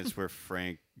 and it's where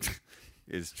Frank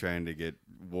is trying to get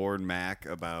Warren Mack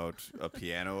about a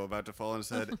piano about to fall on his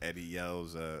head, and he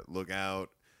yells, "Look out!"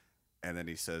 And then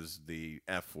he says the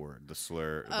F word, the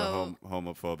slur, Oh. the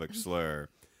homophobic slur.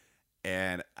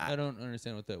 And I don't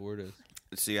understand what that word is.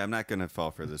 see, I'm not going to fall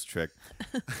for this trick,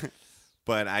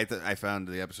 but I found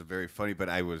the episode very funny. But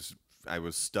I was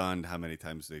stunned how many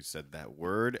times they said that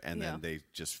word, and Yeah. then they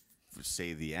just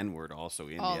say the N word also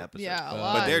in Oh, the episode. yeah, a But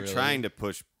lot. But they're Really? trying to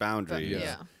push boundaries.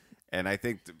 yeah. And I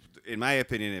think, in my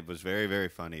opinion, it was very, very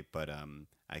funny. But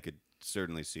I could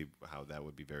certainly see how that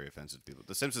would be very offensive to people.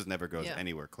 The Simpsons never goes Yeah.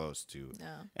 anywhere close to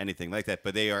No. anything like that.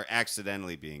 But they are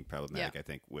accidentally being problematic, Yeah. I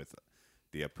think, with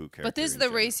the Apu character. But this is in the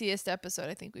general. raciest episode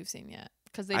I think we've seen yet.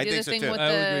 Because they I do think the so, thing too. with I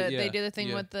would the agree, they yeah. do the thing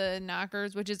Yeah. with the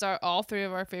knockers, which is all three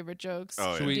of our favorite jokes.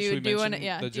 Oh, Should yeah. we, do should you, we do you want to mention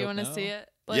yeah? the Do you joke want to now? see it?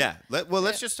 Yeah. Let's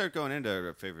Yeah. just start going into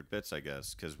our favorite bits, I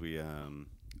guess, because we.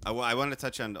 I want to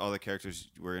touch on all the characters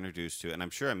we're introduced to, and I'm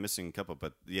sure I'm missing a couple,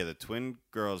 but yeah, the twin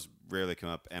girls rarely come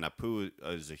up, and Apu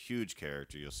is a huge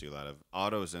character. You'll see a lot of.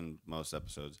 Otto's in most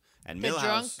episodes, and The Milhouse.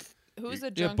 drunk. Who's the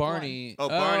Yeah, drunk Barney. Oh,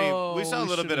 Barney. We saw a we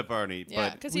little bit should've- of Barney, One? Yeah,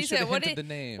 but because we he should've said what hinted did the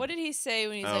name. what did he say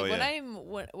when he's Oh, like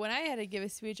yeah. when I had to give a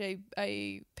speech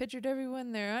I pictured everyone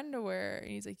in their underwear, and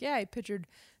he's like, yeah, I pictured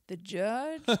the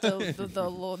judge,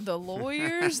 the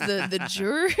lawyers, the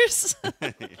jurors.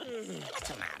 What's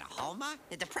the matter, Homer?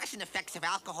 The depressing effects of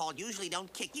alcohol usually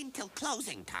don't kick in till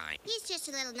closing time. He's just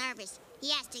a little nervous. He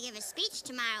has to give a speech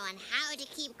tomorrow on how to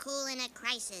keep cool in a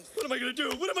crisis. What am I gonna do?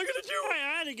 What am I gonna do? I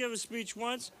had to give a speech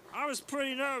once. I was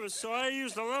pretty nervous, so I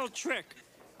used a little trick.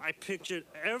 I pictured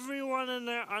everyone in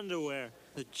their underwear.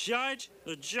 The judge,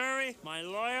 the jury, my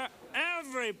lawyer,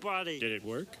 everybody. Did it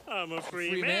work? I'm a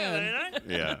free man, ain't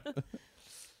I?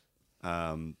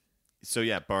 yeah. So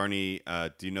yeah, Barney.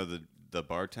 Do you know the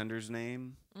bartender's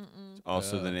name?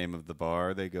 Also, the name of the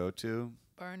bar they go to.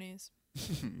 Barney's.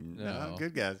 No,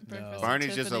 good guess. Breakfast at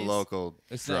Barney's just a Tiffany's. local.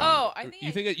 It's drunk. Oh, I think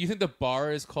you think the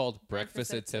bar is called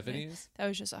Breakfast at Tiffany's. Tiffany's? That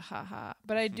was just a ha.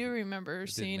 But I do remember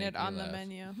didn't seeing make it me on the laugh.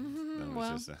 menu. was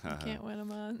Well, just a you ha-ha. can't win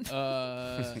them on.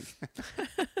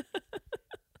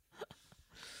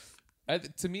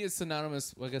 To me, it's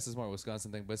synonymous. Well, I guess it's more a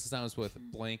Wisconsin thing, but it's synonymous with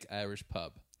blank Irish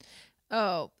pub.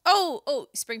 Oh,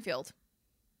 Springfield.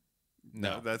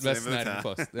 No, that's that's the name of the not even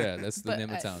town. close. Yeah, that's the But, name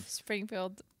of town.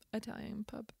 Springfield Italian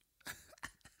pub.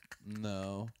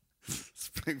 No,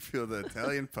 Springfield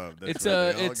Italian pub. That's it's where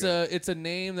a they all go. it's a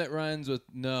name that rhymes with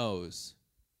nose.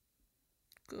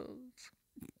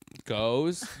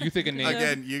 Goes? You think a name?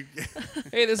 Again, you.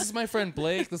 Hey, this is my friend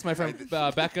Blake. This is my friend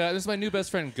Becca. This is my new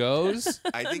best friend Goes.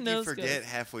 I think you Nose forget goes.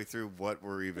 halfway through what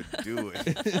we're even doing.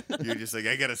 You're just like,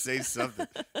 I gotta say something.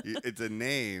 It's a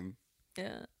name.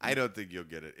 Yeah. I don't think you'll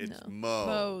get it. It's No. Mo.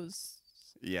 Moe's.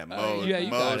 Yeah, Mo. yeah, you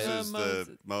got Moses.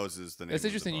 it. Moses. The name. That's of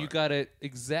interesting. The You bar. got it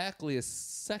exactly a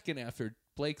second after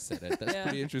Blake said it. That's Yeah.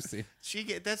 pretty interesting.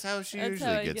 That's how she That's usually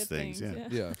how I gets get things.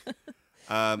 Yeah.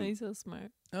 Yeah. He's so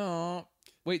smart. Oh,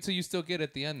 wait. So you still get it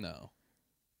at the end though?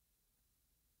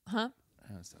 Huh?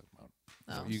 I was talking about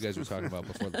Oh. what you guys were talking about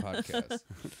before the podcast.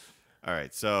 All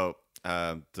right. So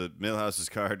the Millhouse's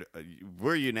card.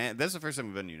 We're unanimous. That's the first time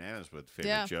we've been unanimous with favorite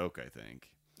Yeah. joke. I think.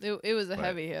 It was a But-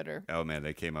 heavy hitter. Oh man,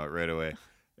 they came out right away.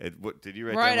 What did you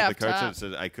write Right down off with the card? top. It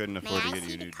said I couldn't May afford to I get see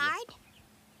you a the new card?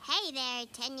 Hey there,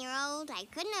 10-year-old. I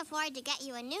couldn't afford to get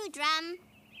you a new drum.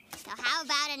 So how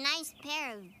about a nice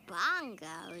pair of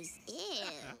bongos?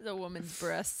 Ew. The woman's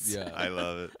breasts. Yeah. I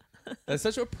love it. That's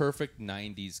such a perfect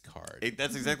 '90s card.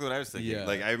 That's exactly what I was thinking. Yeah.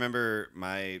 Like I remember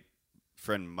my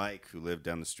friend Mike, who lived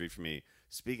down the street from me.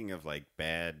 Speaking of like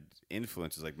bad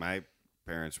influences, like my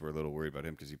parents were a little worried about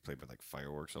him because he played with like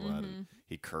fireworks a lot and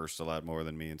he cursed a lot more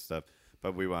than me and stuff.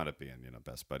 But we wound up being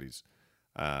best buddies.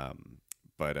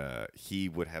 But he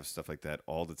would have stuff like that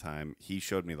all the time. He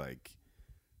showed me like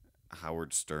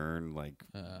Howard Stern like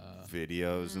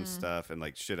videos and stuff, and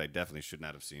like shit I definitely should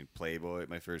not have seen. Playboy.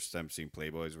 My first time seeing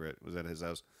Playboys was at his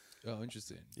house. Oh,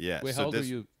 interesting. Yeah. Wait, so how old were this-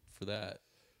 you for that?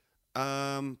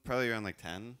 Probably around like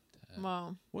 10.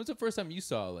 Wow. When's the first time you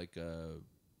saw like a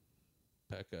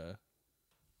Becca,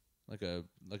 like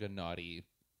a naughty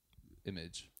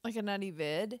image. Like a nutty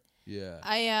vid. Yeah.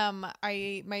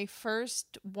 My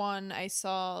first one I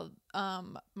saw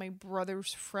my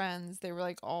brother's friends, they were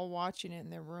like all watching it in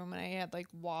their room, and I had like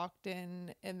walked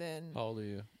in, and then How old are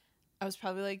you? I was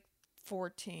probably like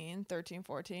 13,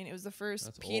 14. It was the first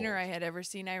That's peener old. I had ever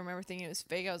seen. I remember thinking it was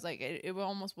fake. I was like, it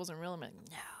almost wasn't real. I'm like,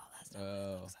 no, that's not what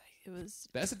it looks like. It was.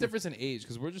 That's the difference in age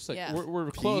because we're just like Yeah. we're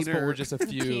close, but we're just a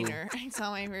few. Peener. I saw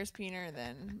my first peener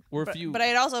then. We're a but, few- But I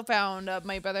had also found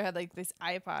my brother had like this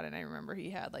iPod, and I remember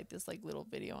he had like this like little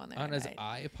video on there. On and his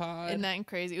iPod. Isn't that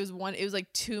crazy? It was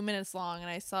like 2 minutes long, and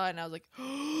I saw it, and I was like,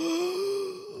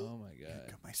 Oh my god.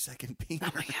 Got my second peener.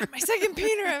 oh my god, my second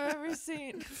peener I've ever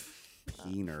seen.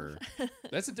 Peener.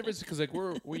 That's the difference because like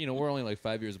we're only like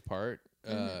 5 years apart.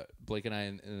 Blake and I,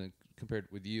 and compared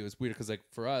with you, it's weird because like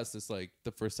for us, it's like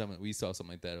the first time that we saw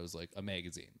something like that, it was like a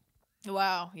magazine.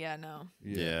 Wow. Yeah. No.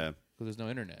 Yeah. Because there's no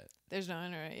internet. There's no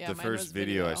internet. Yeah. The mine first was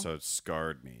video I saw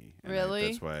scarred me. and Really?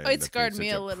 that's why I Oh, ended it up scarred being me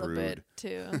such a little prude. bit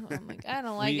too. I'm like, I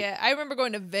don't like it. I remember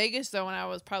going to Vegas though when I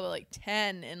was probably like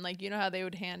 10, and like you know how they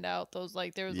would hand out those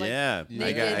like there was like Yeah, I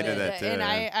did that too. and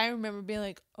yeah. I remember being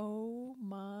like, oh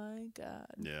my god.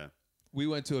 Yeah. We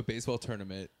went to a baseball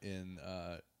tournament in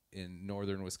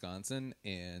northern Wisconsin,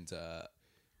 and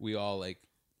we all like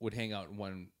would hang out in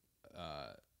one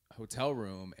hotel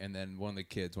room, and then one of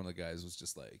the guys was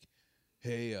just like,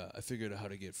 hey, I figured out how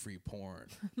to get free porn.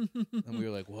 And we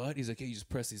were like, what? He's like, hey, you just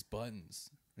press these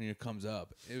buttons and it comes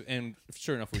up. And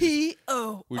sure enough,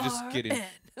 we're just getting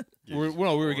we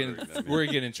were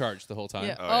getting charged the whole time.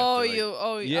 Yeah. Yeah,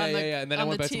 on the, yeah. And then I on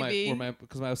went the back TV. to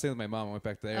because I was staying with my mom. I went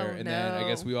back there, Oh, and then I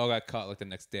guess no. we all got caught like the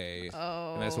next day.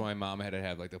 Oh. And that's when my mom had to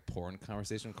have like the porn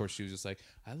conversation. Of course, she was just like,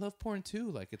 "I love porn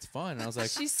too. Like it's fun." And I was like,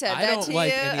 She said I that don't to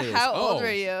like you. any of this. How Oh. old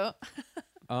were you?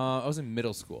 I was in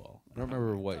middle school. I don't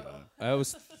remember what. I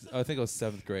think I was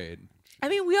 7th grade. I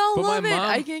mean, we all But my love it.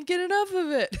 I mom- can't get enough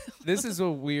of it. This is a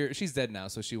weird. She's dead now,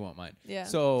 so she won't mind. Yeah.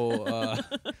 So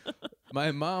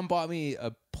my mom bought me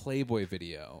a Playboy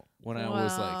video when I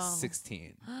was like Wow.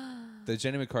 16. The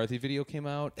Jenny McCarthy video came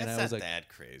out, and That's I was not like, that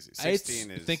crazy. It's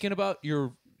 16 is thinking about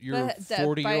your That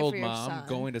 40-year-old fight for your mom son.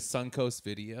 going to Suncoast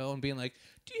Video and being like,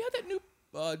 "Do you have that new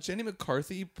Jenny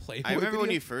McCarthy Playboy?" I remember when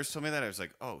video?" you first told me that, I was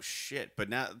like, "Oh shit!" But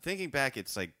now thinking back,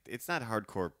 it's like it's not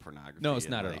hardcore pornography. No, it's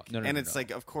and, not at like- all. No, and no, it's no.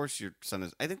 like, of course, your son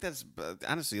is. I think that's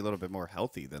honestly a little bit more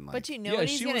healthy than like. But you know Yeah, what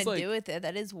he's she gonna was like- do with it?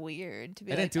 That is weird. To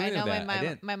be I like, didn't do I any know of that. I my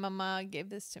didn't. my mama gave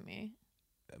this to me.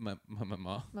 my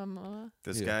mom. Mama.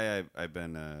 This Yeah. guy, I've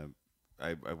been.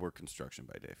 I work construction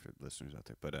by day for listeners out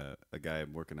there, but a guy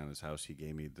I'm working on his house, he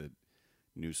gave me the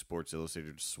new Sports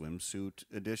Illustrated swimsuit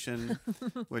edition,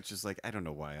 which is like, I don't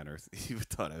know why on earth he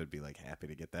thought I would be like happy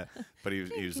to get that, but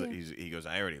he goes,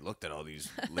 I already looked at all these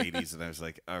ladies, and I was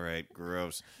like, all right,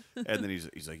 gross. And then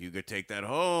he's like, you could take that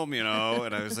home, you know.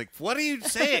 And I was like, what are you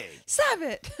saying? Stop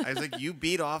it. I was like, you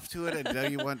beat off to it, and now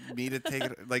you want me to take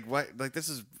it? Like what? Like this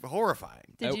is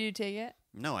horrifying. Did you take it?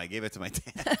 No, I gave it to my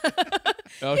dad.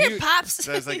 Oh, Here, Pops.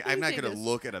 So I was like, I'm not Take going to this.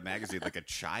 look at a magazine like a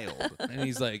child. And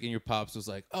he's like, and your pops was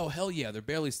like, "Oh hell yeah, they're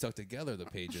barely stuck together, the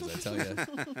pages." I tell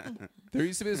you, there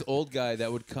used to be this old guy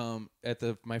that would come at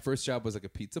my first job was like a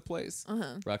pizza place,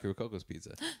 Rocky Rococo's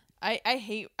Pizza.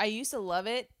 I used to love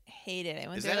it, hate it. I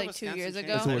went Is there that a like 2 Wisconsin years chain?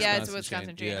 ago. It's a Yeah, it's a Wisconsin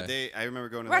Wisconsin chain, chain. yeah. I remember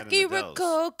going to Rocky that in the Dells.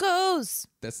 Rococos.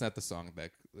 That's not the song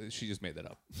that she just made that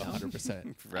up.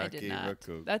 100%. I did not.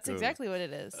 Rococo. That's exactly what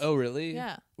it is. Oh really?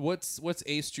 Yeah. What's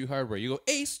Ace True Hardware? You go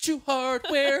Ace True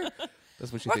Hardware.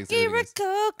 That's what she thinks. Rocky everything is.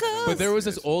 Rococos. But there was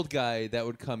this old guy that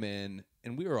would come in,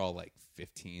 and we were all like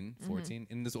 15, Mm-hmm. 14,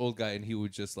 and this old guy, and he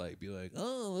would just like be like,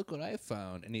 "Oh, look what I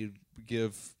found," and he'd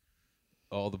give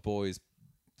all the boys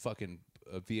fucking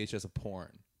a VHS of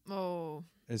porn. Oh.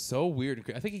 It's so weird.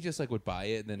 and I think he just like would buy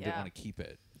it and then didn't Yeah. want to keep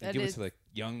it and That give it is- to like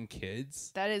young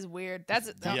kids. That is weird. That's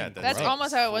Yeah, that's that's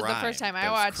almost how it was the crime. first time I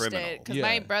That's watched criminal. it because Yeah.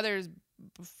 my brother's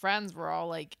friends were all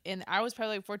like I was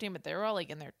probably like 14, but they were all like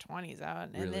in their 20s out.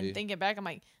 And Really? then thinking back, I'm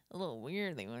like a little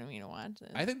weird. They wanted me to watch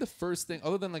it. I think the first thing,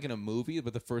 other than like in a movie,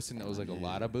 but the first thing that was like a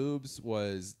lot of boobs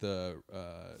was the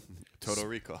Total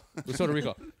Recall. was Total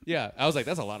Recall. Yeah, I was like,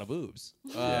 that's a lot of boobs.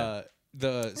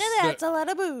 That's a lot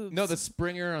of boobs. No, the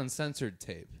Springer Uncensored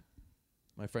tape.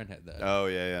 My friend had that. Oh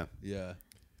yeah. Yeah.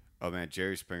 Oh man,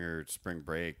 Jerry Springer Spring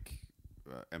Break,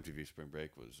 MTV Spring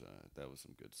Break was that was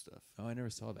some good stuff. Oh, I never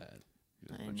saw that.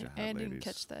 There's a I, bunch kn- of I hot didn't ladies.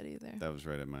 catch that either. That was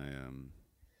right at my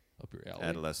Up your alley.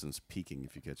 adolescence peaking.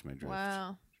 If you catch my drift.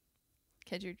 Wow.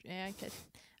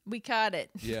 We caught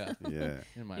it. Yeah. Yeah.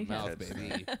 In my You mouth, got-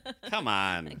 baby. Come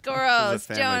on. Gross, This is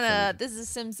a family Jonah. friendly- This is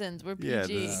Simpsons. We're PG. Yeah,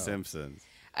 this is Simpsons.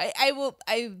 I will.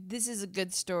 This is a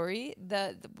good story.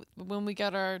 That when we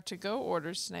got our to-go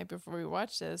orders tonight before we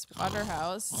watched this,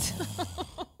 Waterhouse,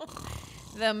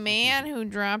 the man who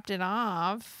dropped it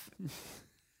off.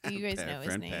 You guys know his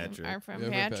friend name. Patrick. Our friend Yeah,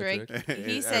 friend Patrick. Patrick.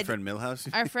 He Our said friend Millhouse.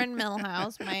 our friend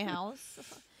Millhouse, my house,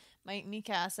 mi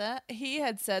casa. He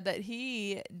had said that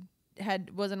he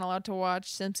wasn't allowed to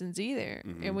watch Simpsons either,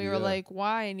 and we were Yeah. like,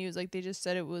 "Why?" And he was like, "They just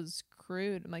said it was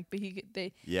crude." I'm like, "But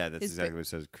Yeah, that's his exactly what it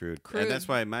says. Crude. crude, And that's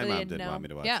why my but they mom didn't didn't know. want me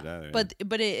to watch yeah, it either.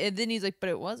 But then he's like, "But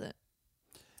it wasn't.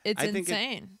 It's I think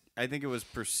insane." I think it was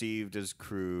perceived as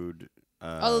crude.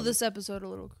 Although this episode a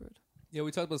little crude. Yeah,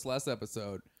 we talked about this last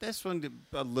episode. This one did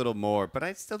a little more, but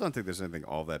I still don't think there's anything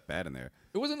all that bad in there.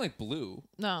 It wasn't like blue.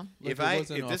 No. Like,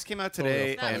 If this came out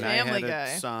today Not and I Family had a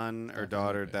Guy. son or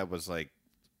daughter that was like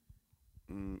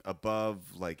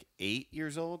above like 8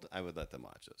 years old, I would let them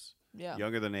watch this. Yeah.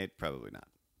 Younger than 8, probably not.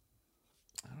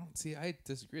 I don't see. I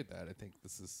disagree with that. I think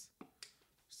this is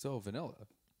so vanilla.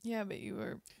 Yeah, but you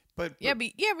were. But But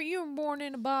you were born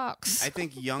in a box. I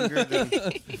think younger than.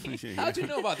 How'd you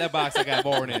know about that box I got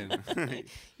born in?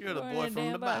 You're the Born boy in a from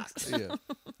the damn box.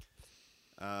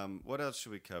 Yeah. What else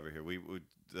should we cover here?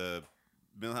 The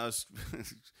Millhouse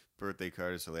birthday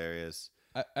card is hilarious.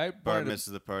 I Bart brought it-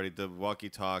 misses the party. The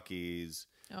walkie-talkies.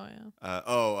 Oh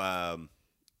yeah.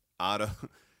 Otto.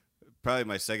 Probably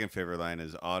my second favorite line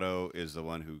is Otto is the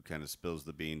one who kind of spills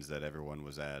the beans that everyone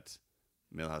was at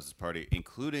Millhouse's party,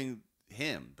 including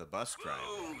him, the bus driver.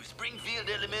 Oh, Springfield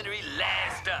Elementary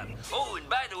last up. Oh, and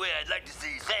by the way, I'd like to say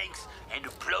thanks and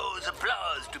applause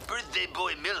to birthday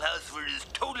boy Millhouse for his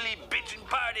totally bitchin'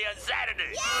 party on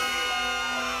Saturday.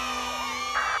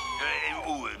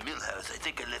 Millhouse, I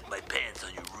think I left my pants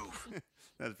on your roof.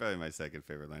 That's probably my second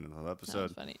favorite line in the whole That episode.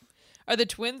 was funny. Are the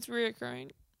twins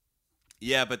reoccurring?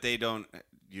 Yeah, but they don't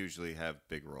usually have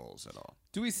big roles at all.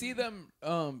 Do we see them,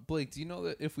 Blake? Do you know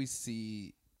that if we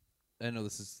see? I know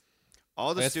this is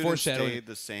All the that's students foreshadowing. stay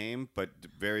the same, but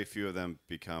very few of them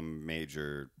become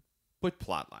major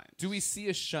plot lines. Do we see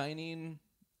a Shining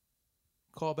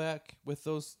callback with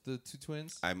the two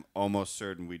twins? I'm almost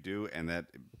certain we do, and that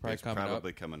Probably is coming up.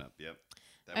 probably coming up. Yep.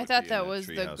 That I would thought be in that was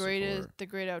the Treehouse of Horror.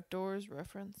 great outdoors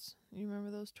reference. You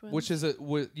remember those twins? Which is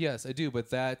yes, I do, but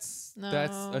that's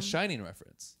No. a Shining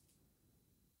reference.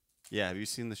 Yeah, have you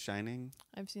seen The Shining?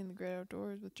 I've seen the great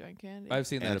outdoors with John Candy. I've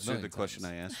seen that a Answer million the question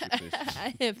times. I asked you, please.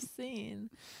 I have seen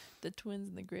the twins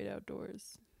in the great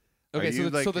outdoors. Okay, Are so you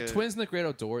the like twins in the Great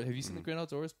Outdoors. Have you seen the Great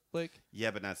Outdoors, Blake?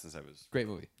 Yeah, but not since I was. Great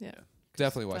movie. Yeah.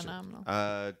 Definitely watch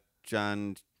Phenomenal.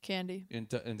 John. Candy.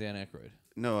 it. And Dan Aykroyd.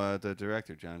 No, the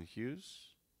director, John Hughes.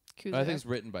 Cusack. I think it's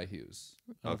written by Hughes.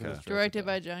 I don't think Okay. it's Directed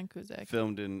by John Cusack.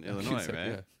 Filmed in Illinois, Cusack,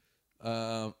 right?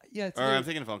 Yeah. Yeah. It's Or very- I'm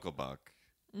thinking of Uncle Buck.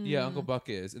 Yeah, Uncle Buck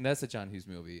is, and that's a John Hughes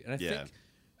movie. And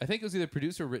I think it was either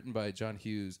produced or written by John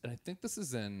Hughes, and I think this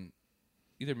is in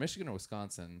either Michigan or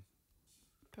Wisconsin.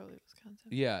 Probably Wisconsin.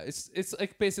 Yeah, it's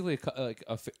like basically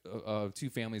two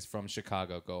families from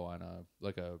Chicago go on a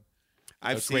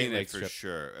I've Great seen it Lakes for trip.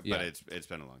 sure, Yeah. but it's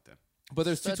been a long time. But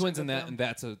there's Such two a twins in good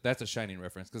that, film. and that's a Shining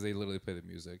reference because they literally play the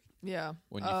music. Yeah.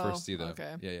 When you first see them.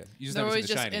 Okay. Yeah, yeah. You just They're never always seen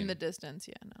The just Shining. in the distance.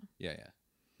 Yeah, no. Yeah, yeah.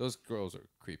 Those girls are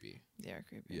creepy. They are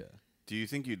creepy. Yeah. Do you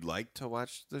think you'd like to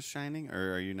watch The Shining,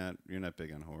 or are you not? You're not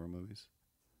big on horror movies.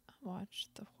 Watch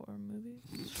the horror movie.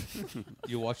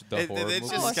 You watch the horror It's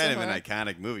movie? Oh, just kind of an horror.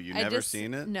 iconic movie. You I never just-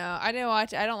 seen it? No, I didn't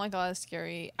watch it. I don't like a lot of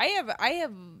scary. I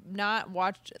have not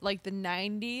watched like the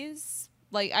 90s.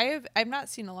 Like I've not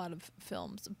seen a lot of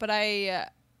films, but I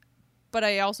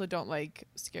also don't like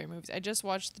scary movies. I just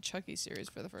watched the Chucky series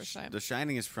for the first time. The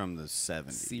Shining is from the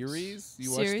 70s. Series?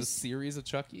 You watched the Series? series of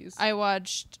Chucky's? I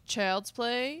watched Child's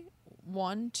Play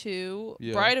 1, 2,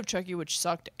 Yeah. Bride of Chucky, which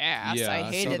sucked ass. Yeah, I I saw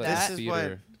hated that. that. This is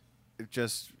Theater.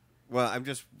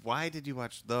 why did you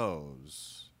watch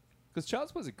those? Because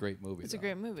Child's Play is a great movie. It's a though.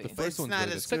 great movie. The first It's one's not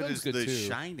good. as The second good one's as good The too.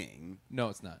 Shining. No,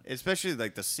 it's not. Especially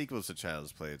like the sequels to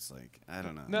Child's Play. It's like, I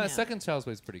don't know. No, Yeah. the second Child's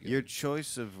Play is pretty good. Your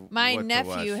choice of My what to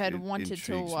nephew watch had in- wanted to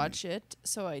intrigues me. watch it,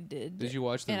 so I did. Did you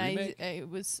watch the and remake? I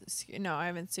was no, I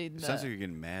haven't seen It the. sounds like you're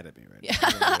getting mad at me right Yeah,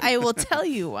 now. I will tell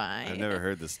you why. I've never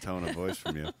heard this tone of voice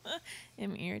from you.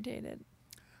 I'm irritated.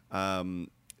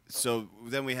 So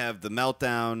then we have the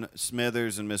meltdown.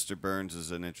 Smithers and Mr. Burns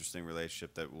is an interesting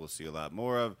relationship that we'll see a lot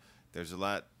more of. There's a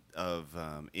lot of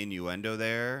innuendo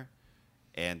there,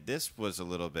 and this was a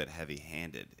little bit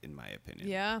heavy-handed, in my opinion.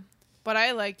 Yeah, but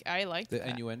I like the that.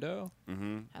 innuendo?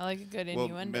 Mm-hmm. I like a good Well,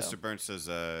 innuendo. Mr. Burns says,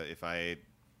 if I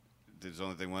there's the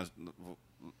only thing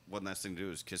one last thing to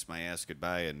do is kiss my ass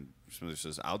goodbye, and Smithers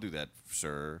says, "I'll do that,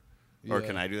 sir," or Yeah.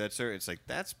 "Can I do that, sir?" It's like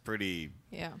that's pretty.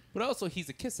 Yeah. But also, he's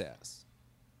a kiss ass.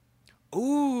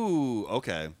 Ooh,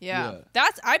 okay. Yeah.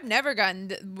 That's I've never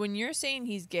gotten when you're saying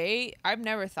he's gay, I've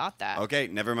never thought that. Okay,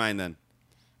 never mind then.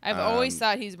 I've always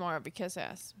thought he's more of a kiss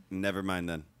ass. Never mind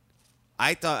then.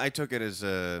 I took it as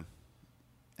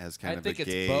kind of a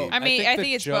gay. I mean, I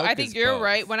think it's both. I think you're both.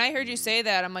 right. When I heard you say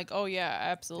that, I'm like, oh yeah,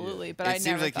 absolutely. But I It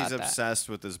never seems like thought he's that. obsessed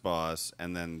with his boss,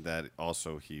 and then that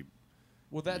also he.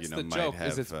 Well, that's you know, the might joke. have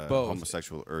Is it's both.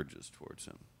 homosexual urges towards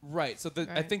him. Right. So I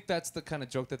Right. think that's the kind of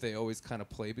joke that they always kind of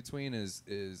play between is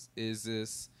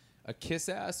this a kiss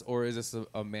ass or is this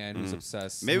a man who's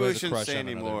obsessed? Maybe who we has a shouldn't crush say on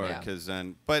another anymore man? because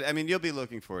then. But I mean, you'll be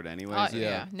looking for it anyways.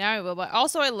 Yeah, now I will. But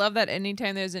also, I love that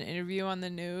anytime there's an interview on the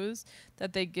news,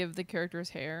 that they give the character's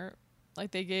hair.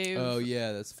 Like they gave. Oh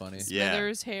yeah, that's funny.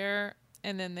 Smithers hair,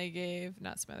 and then they gave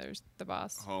not Smithers, the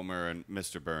boss. Homer and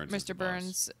Mr. Burns. is the Mr. boss.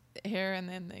 Burns hair, and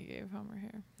then they gave Homer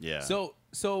hair. Yeah.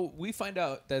 So we find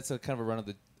out that's a kind of a run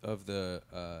of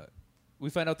the we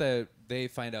find out that they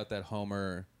find out that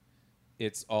Homer,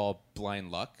 it's all blind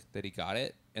luck that he got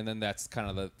it, and then that's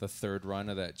kind of the third run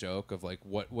of that joke of like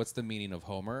what's the meaning of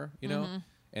Homer, you know?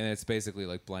 And it's basically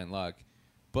like blind luck,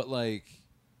 but like,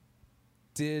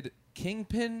 did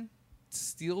Kingpin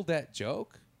steal that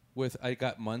joke with I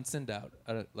got Munson out?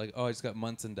 Like, oh, I just got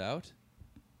Munson out.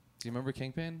 Do you remember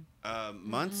Kingpin?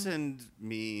 Munson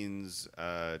means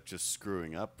just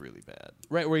screwing up really bad.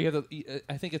 Right, where you have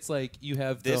I think it's like you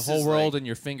have the This whole is world like- in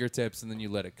your fingertips and then you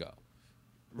let it go.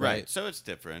 Right. So it's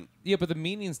different. Yeah, but the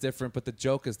meaning's different, but the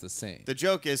joke is the same. The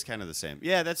joke is kind of the same.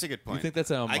 Yeah, that's a good point. You think that's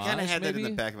an I kind of homage, had that in the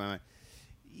maybe? back of my mind.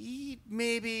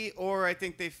 Maybe, or I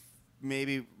think they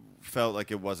maybe felt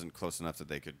like it wasn't close enough that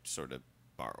they could sort of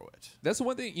borrow it. That's the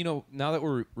one thing, you know, now that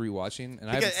we're rewatching, and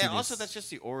I haven't Because, seen and also, these- that's just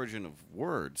the origin of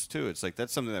words too. It's like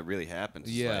that's something that really happens.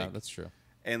 It's Yeah, like- that's true.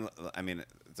 And I mean,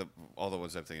 all the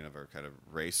ones I'm thinking of are kind of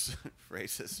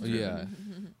racist. Yeah.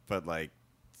 But like,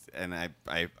 and I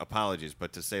apologies,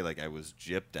 but to say like I was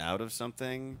gypped out of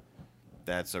something,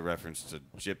 that's a reference to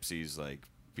gypsies like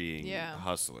being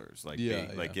hustlers, like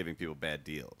giving people bad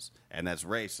deals, and that's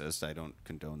racist. I don't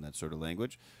condone that sort of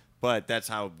language. But that's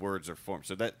how words are formed.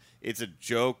 So that it's a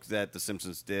joke that The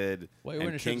Simpsons did. Why are you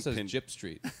wearing a shirt that says Gyp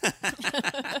Street?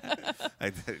 I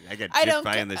got I gypped don't.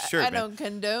 buying this shirt. I man. don't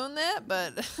condone that,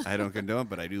 but I don't condone,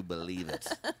 but I do believe it.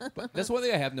 But that's one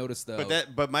thing I have noticed, though.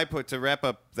 But my point to wrap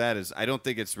up that is, I don't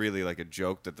think it's really like a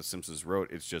joke that The Simpsons wrote.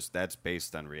 It's just that's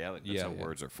based on reality. That's how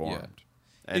words are formed,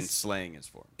 and It's- slang is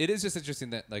formed. It is just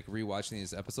interesting that, like, rewatching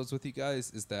these episodes with you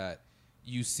guys is that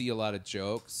you see a lot of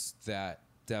jokes that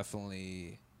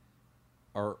definitely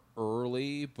are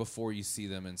early before you see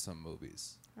them in some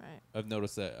movies. Right. I've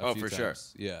noticed that a Oh, few for sure.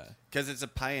 times. Yeah. Because it's a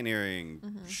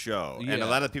pioneering show, and Yeah. a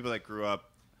lot of people that grew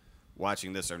up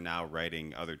watching this are now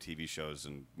writing other TV shows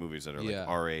and movies that are like Yeah.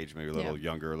 our age, maybe a little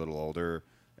younger, a little older,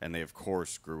 and they of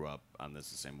course grew up on this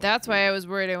the same way. that's why I was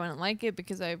worried I wouldn't like it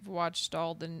because I've watched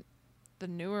all the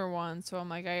newer ones. So I'm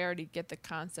like, I already get the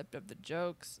concept of the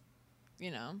jokes, you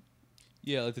know.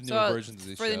 Yeah, like the So newer versions of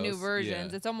these for shows. the new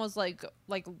versions, Yeah. it's almost like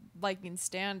liking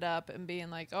stand up and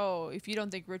being like, oh, if you don't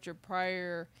think Richard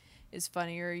Pryor is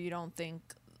funny, or you don't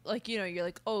think like, you know, you're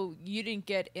like, oh, you didn't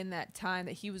get in that time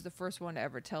that he was the first one to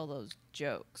ever tell those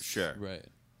jokes. Sure. Right.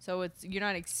 So you're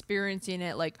not experiencing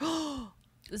it like, oh,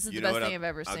 this is You the know best what thing I've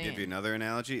ever I'll seen. give you another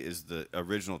analogy. Is the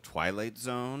original Twilight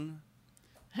Zone?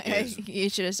 You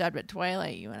should have stopped at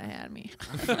Twilight. You would have had me.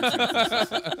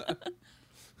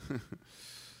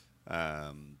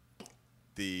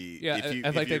 Yeah, if you, I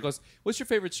if like that. you- It goes, what's your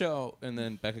favorite show? And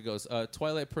then Becca goes,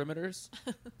 Twilight Perimeters.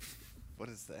 What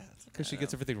is that? Because she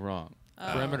gets everything wrong.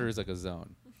 Oh. Perimeter is like a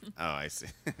zone. Oh, I see.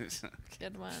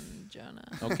 Good one, Jonah.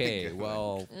 Okay, Good one.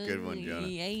 well. Good one, Jonah.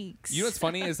 Yikes. You know what's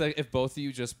funny is that if both of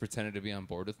you just pretended to be on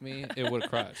board with me, it would have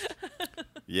crushed.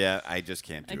 Yeah, I just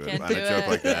can't do I it can't on do a joke it.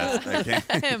 like that. I can't.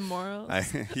 I have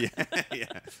morals. Yeah.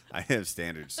 I have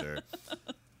standards, sir.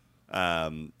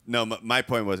 No, my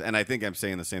point was, and I think I'm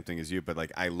saying the same thing as you, but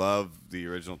like I love the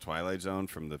original Twilight Zone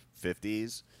from the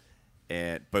 50s,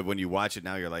 but when you watch it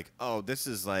now, you're like, oh, this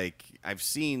is like I've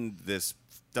seen this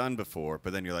done before,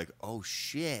 but then you're like, oh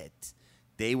shit,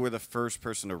 they were the first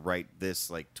person to write this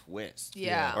like twist,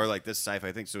 Yeah. or like this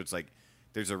sci-fi thing. So it's like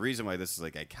there's a reason why this is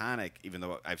like iconic, even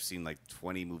though I've seen like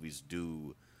 20 movies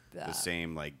do the That.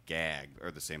 same like gag or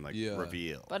the same like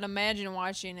reveal. But imagine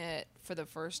watching it for the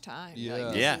first time. Yeah.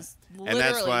 Like, this Yeah, is and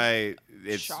that's literally why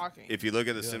it's shocking. if you look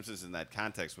at The Simpsons in that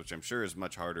context, which I'm sure is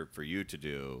much harder for you to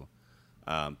do,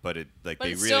 but it like But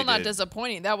they it's really still not did-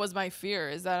 disappointing. That was my fear,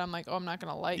 is that I'm like, oh, I'm not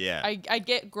going to like Yeah. it. I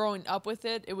get growing up with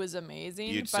it. It was amazing.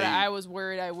 You'd But say- I was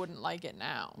worried I wouldn't like it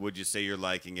now. Would you say you're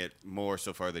liking it more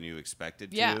so far than you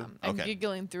expected Yeah. to? I'm Okay.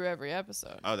 giggling through every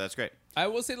episode. Oh, that's great. I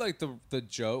will say, like, the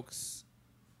jokes,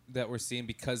 that we're seeing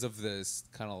because of this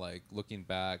kind of like looking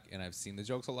back, and I've seen the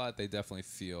jokes a lot. They definitely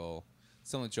feel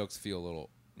some of the jokes feel a little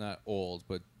not old,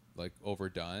 but like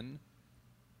overdone.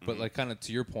 But like kind of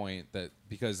to your point that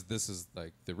because this is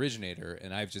like the originator,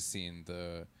 and I've just seen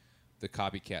the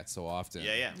copycat so often.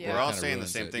 Yeah. We're all saying the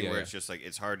same thing where it's just like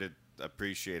it's hard to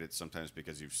appreciate it sometimes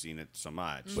because you've seen it so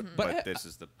much. But this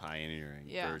is the pioneering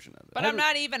version of it. But I'm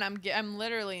not even. I'm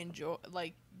literally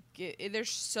there's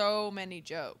so many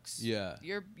jokes. Yeah.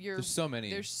 You're. There's so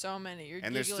many. There's so many. You're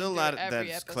and there's giggling still a lot through that's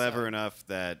every episode. clever enough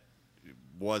that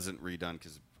wasn't redone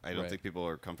because I don't Right. think people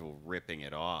are comfortable ripping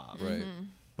it off. Right.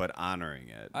 But honoring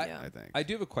it, I think. I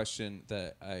do have a question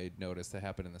that I noticed that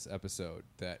happened in this episode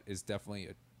that is definitely,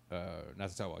 not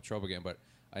to talk about trope again, but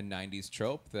a 90s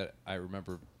trope that I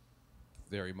remember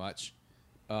very much.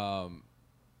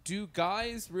 Do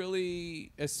guys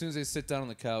really, as soon as they sit down on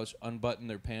the couch, unbutton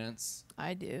their pants?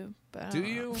 I do. But I Do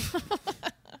don't you?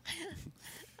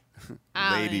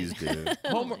 Ladies do.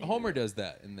 Homer does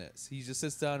that in this. He just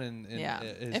sits down and his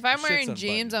if I'm shit's wearing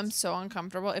jeans, unbuttoned. I'm so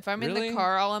uncomfortable. If I'm in Really? the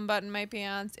car, I'll unbutton my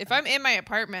pants. If I'm in my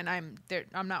apartment, I'm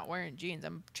not wearing jeans.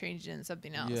 I'm changing into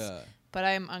something else. Yeah. But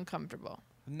I'm uncomfortable.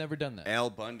 I've never done that. Al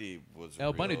Bundy was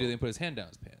Al Bundy didn't put his hand down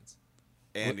his pants.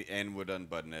 and would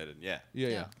unbutton it. And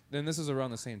Yeah. And this was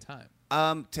around the same time.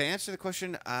 To answer the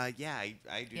question, I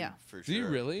do for sure. Do you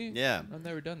really? Yeah. I've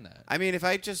never done that. I mean, if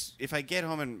I get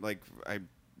home and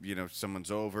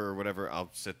someone's over or whatever, I'll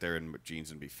sit there in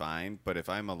jeans and be fine. But if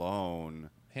I'm alone,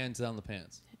 hands down the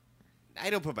pants. I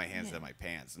don't put my hands down my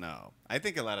pants. No, I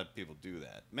think a lot of people do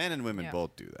that. Men and women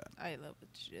both do that. I love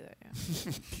it to do that.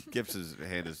 Yeah. Gibbs'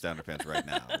 hand is down her pants right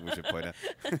now. We should point out.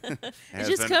 It's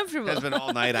just comfortable. Has been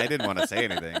all night. I didn't want to say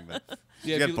anything, but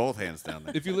you got both hands down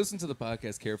there. If you listen to the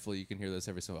podcast carefully, you can hear this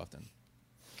every so often.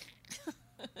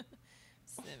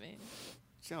 Sniffing.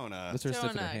 Jonah. That's her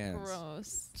sniffing her hands.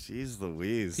 Gross. Jeez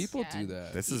Louise. People do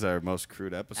that. This is our most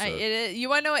crude episode. You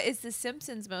want to know what? It's The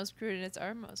Simpsons' most crude, and it's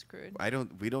our most crude.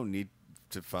 We don't need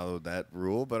to follow that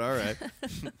rule, but all right.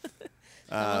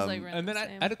 And then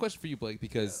I had a question for you, Blake,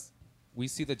 because we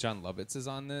see that John Lovitz is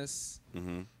on this.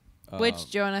 Mm-hmm. Which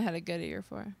Jonah had a good ear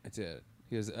for. I did.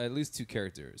 He has at least 2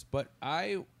 characters, but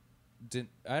I don't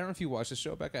know if you watched the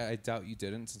show, Becca. I doubt you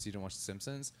didn't, since you didn't watch The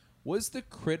Simpsons. Was the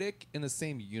critic in the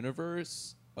same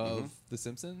universe of The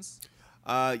Simpsons?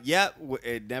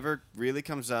 It never really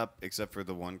comes up except for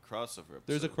the one crossover episode.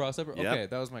 There's a crossover? Yep. Okay,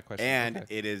 that was my question. And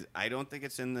Okay. it is, I don't think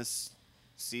it's in this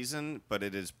season, but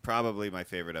it is probably my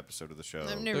favorite episode of the show.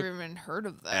 I've never even heard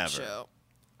of that ever. show.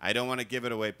 I don't want to give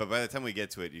it away, but by the time we get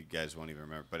to it, you guys won't even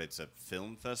remember. But it's a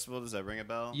film festival. Does that ring a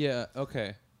bell? Yeah,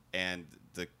 okay. And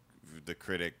the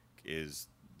critic is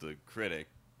the critic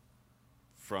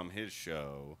from his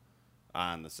show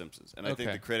on The Simpsons. And I think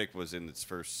Okay. the critic was in its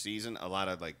first season. A lot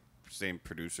of same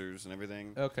producers and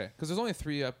everything. Okay, because there's only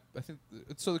 3 up. I think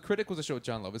so. The Critic was a show with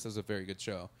John Lovitz. That was a very good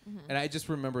show, and I just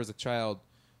remember as a child,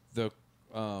 the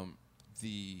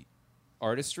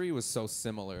artistry was so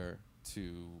similar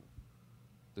to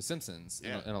The Simpsons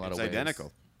in a lot of ways. It's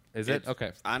identical. Is it?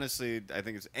 Okay. Honestly, I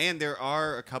think it's, and there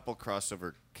are a couple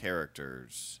crossover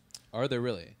characters. Are there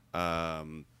really?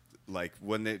 Like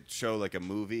when they show a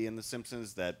movie in The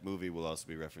Simpsons, that movie will also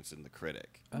be referenced in The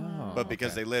Critic. Oh, but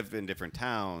because okay. they live in different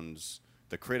towns,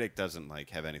 The Critic doesn't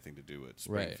have anything to do with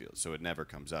Springfield, so it never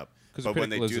comes up. Because But the when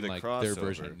Critic they lives do in the like crossover, their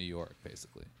version of New York,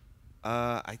 basically.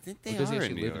 I think they Or does he are in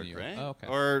actually New live York, in New York? right? Oh, okay.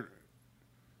 Or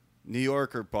New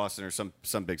York or Boston or some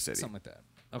big city, Something like that.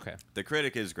 Okay. The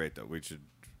Critic is great though.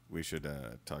 We should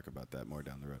talk about that more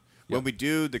down the road. Yep. When we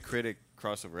do the Critic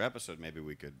crossover episode, maybe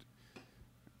we could.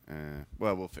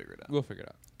 We'll figure it out. We'll figure it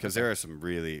out because there are some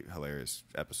really hilarious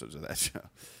episodes of that show.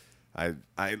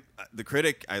 The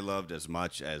Critic I loved as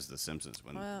much as The Simpsons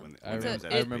when I it was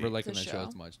at remember SB. liking that show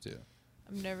as much too.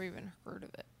 I've never even heard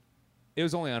of it. It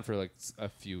was only on for a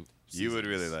few. You would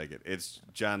really like it. It's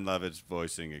John Lovitz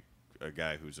voicing a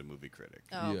guy who's a movie critic.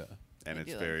 Oh, yeah, and I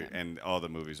it's do very like that. and all the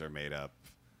movies are made up,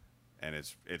 and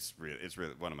it's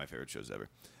really one of my favorite shows ever.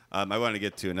 I want to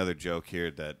get to another joke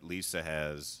here that Lisa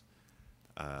has,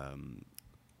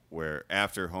 where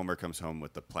after Homer comes home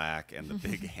with the plaque and the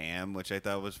big ham, which I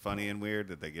thought was funny and weird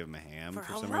that they give him a ham For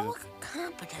for some reason. heroic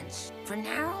competence, for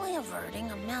narrowly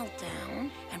averting a meltdown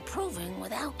and proving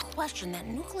without question that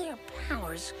nuclear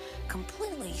power's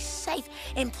completely safe.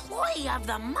 Employee of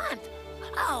the month.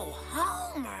 Oh,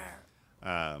 Homer.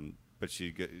 But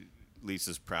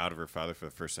Lisa's proud of her father for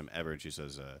the first time ever, and she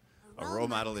says, "A role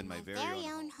model in my very own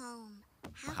own home.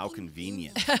 How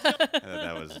convenient.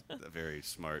 That was a very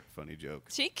smart, funny joke.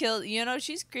 She killed.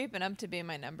 She's creeping up to be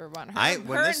my number one. Her,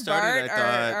 When her this and started, Bart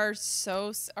I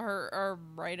thought are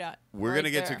right on. we're right gonna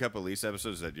get to a there. couple Lisa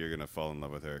episodes that you're gonna fall in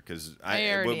love with her because I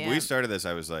already when we am. started this,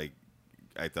 I was like,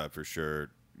 I thought for sure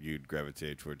you'd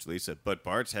gravitate towards Lisa, but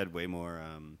Bart's had way more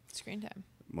Screen time.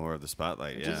 more of the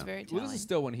spotlight. Which yeah, is very Well, telling. this is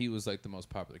still when he was like the most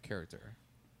popular character.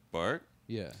 Bart.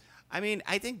 Yeah. I mean,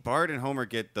 I think Bart and Homer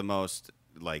get the most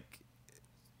like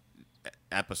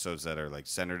episodes that are like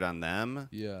centered on them.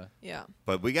 Yeah. Yeah.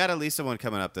 But we got a Lisa one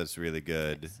coming up that's really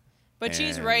good. But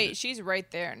she's And right. She's right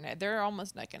there. They're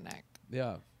almost neck and neck.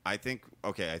 Yeah. I think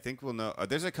we'll know.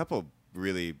 There's a couple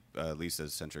really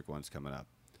Lisa-centric ones coming up.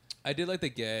 I did like the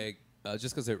gag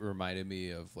just because it reminded me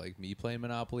of like me playing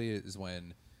Monopoly. Is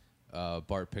when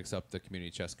Bart picks up the community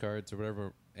chest cards or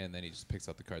whatever, and then he just picks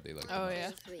out the card they like. Oh the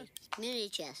yeah. most. Community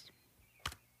chest.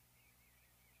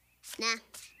 Nah.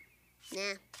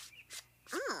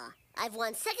 Oh, I've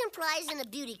won second prize in a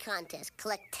beauty contest.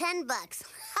 Collect $10.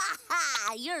 Ha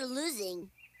ha! You're losing.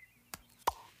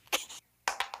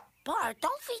 Bart,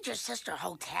 don't feed your sister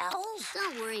hotels.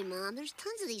 Don't worry, Mom. There's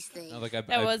tons of these things. Oh, like I've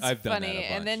That was I've done funny. that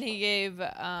a And then bunch. he gave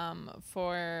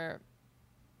for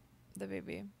the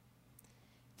baby.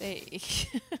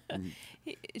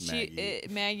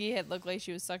 Maggie had looked like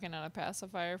she was sucking on a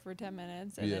pacifier for 10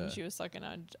 minutes, and Yeah. then she was sucking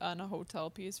on a hotel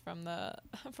piece from the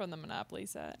Monopoly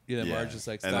set. Yeah, Yeah. Marge is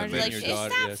like, And stop then Marge's feeding like, your "Is daughter.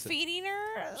 that Yes, feeding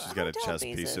her?" She's got a hotel chest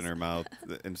piece pieces?" in her mouth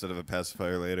instead of a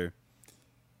pacifier later.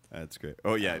 That's great.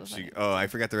 Oh yeah, was funny. I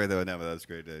forgot to write that one down, but that's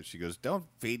great. She goes, "Don't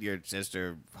feed your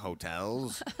sister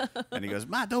hotels," and he goes,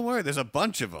 "Ma, don't worry, there's a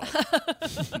bunch of them."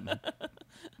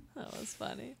 That was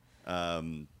funny.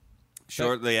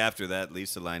 Shortly after that,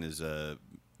 Lisa line is.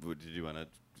 Did you want to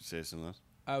say something else?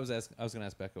 I was gonna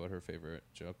ask Becca what her favorite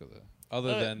joke of the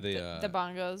other than the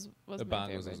bongos was the my bongos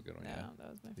favorite. was a good one. No, Yeah. that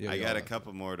was my favorite. Yeah, I we got all a have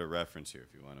couple more to reference here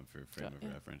if you want them for frame of Yeah.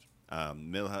 reference.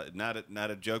 Millhouse,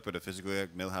 not a joke, but a physical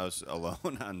act. Millhouse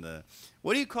alone on the.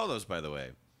 What do you call those, by the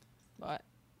way? What?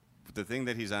 The thing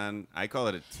that he's on, I call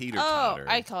it a teeter Oh, totter.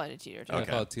 I call it a teeter I totter.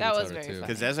 call it That was teeter-totter, very too. funny.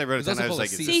 Because as I wrote it It's down, also I was called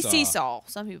like, a it's- seesaw.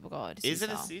 Some people call it a seesaw. is it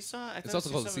a seesaw? I It's thought also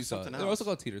called a was seesaw. something They're also else.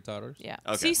 called teeter totters. Yeah.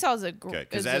 Okay. Seesaw's a great.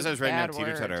 Because as I was writing down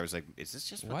teeter totter, I was like, is this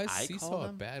just what Why is I seesaw call a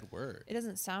them? bad word? It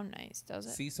doesn't sound nice, does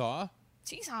it? Seesaw?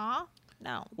 Seesaw?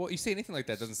 No. Well, you say anything like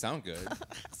that doesn't sound good.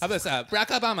 How about Barack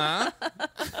Obama?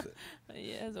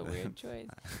 Yeah, it's a weird choice.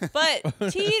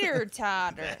 But teeter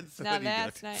totter. Now what he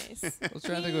that's does. nice. I was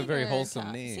trying to think of a very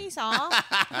wholesome Teeter-totter. name. Seesaw.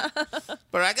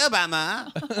 Barack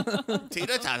Obama.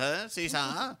 Teeter totter,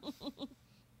 seesaw.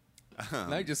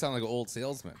 Now you just sound like an old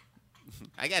salesman.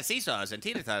 I got seesaws and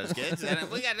teeter totters, kids, and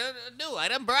we got a new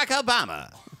item, Barack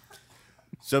Obama.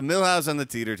 So Millhouse on the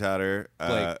teeter totter.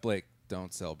 Blake,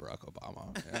 don't sell Barack Obama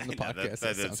on the I know, podcast.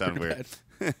 that did sounds sound pretty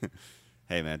weird. bad.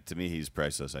 Hey man, to me he's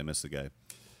priceless. I miss the guy.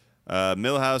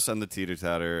 Millhouse on the teeter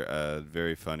totter,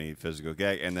 very funny physical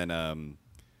gag, and then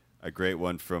a great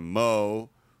one from Mo,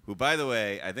 who, by the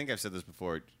way, I think I've said this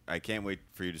before. I can't wait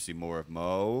for you to see more of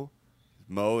Mo.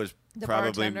 Mo is The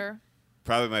probably bartender.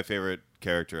 my favorite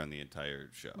character on the entire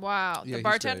show. Wow. Yeah, The he's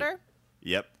bartender?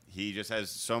 Yep, he just has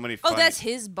so many. Oh, Funny, that's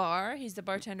his bar. He's the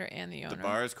bartender and the owner. the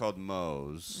bar is called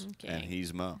Mo's, Okay. and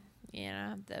he's Mo.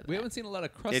 Yeah. We haven't seen a lot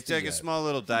of Krusty It's like yet. a small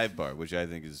little dive bar, which I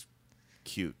think is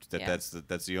cute. Yeah.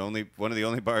 That's the only one of the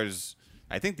only bars.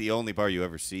 I think the only bar you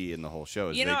ever see in the whole show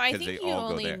is You know, I 'cause think they you all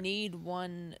go only there. need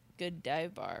one good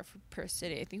dive bar per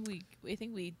city. I think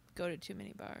we go to too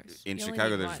many bars. In You only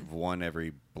Chicago, need there's one. one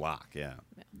every block. Yeah.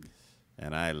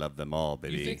 And I love them all,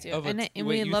 baby. You think too. of a, And wait,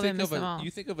 we you love think and miss of a- them all.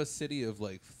 You think of a city of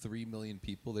like 3 million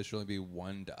people, there should only be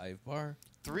one dive bar?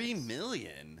 3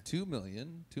 million. 2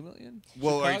 million? 2 million?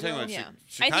 Well, are you Chicago? talking about Yeah.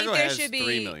 Chicago I think there has should be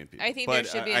 3 million people. I think but there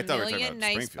should be I a thought we were talking million about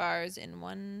nice Springfield. bars in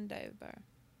one dive bar.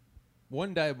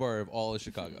 One dive bar of all of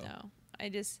Chicago. No. I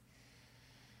just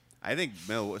I think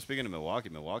speaking of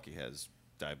Milwaukee has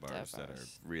dive bars that are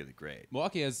bars. really great.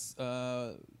 Milwaukee has,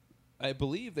 I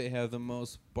believe they have the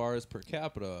most bars per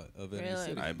capita of any Really?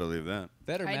 city. I believe that.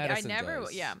 That or I Madison never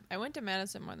does. yeah, I went to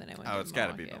Madison more than I went to Oh, it's got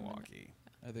to be Milwaukee. Milwaukee.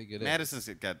 I think it is. Madison's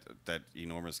got that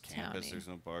enormous campus. Townie. There's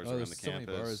no bars Oh, around there's the so many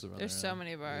campus. bars around There's there. so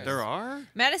many bars. There are?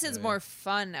 Madison's Yeah. more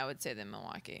fun, I would say, than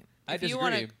Milwaukee. I If you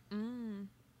disagree.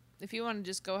 if you want to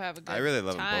just go have a good I really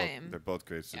love them time, both. They're both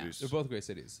great Yeah. cities. They're both great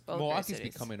cities. Both great Milwaukee's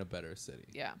cities. becoming a better city.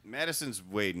 yeah. Madison's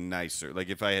way nicer. Like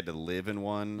if I had to live in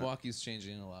one. Milwaukee's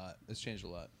changing a lot. It's changed a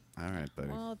lot. All right, buddy.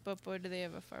 Well, but boy, do they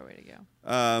have a far way to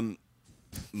go.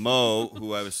 Mo,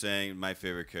 who I was saying, my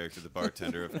favorite character, the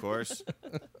bartender, of course.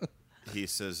 He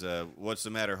says, "What's the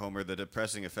matter, Homer? The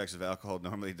depressing effects of alcohol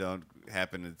normally don't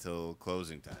happen until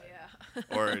closing time, Yeah.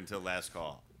 or until last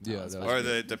call." Yeah, was that funny. Or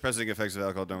the depressing effects of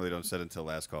alcohol normally don't set until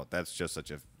last call. That's just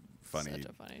such a funny, Such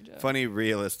a funny joke. funny,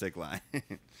 realistic line.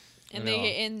 And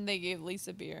they gave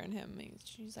Lisa beer and him.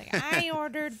 She's like, I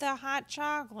ordered the hot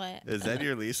chocolate. Is that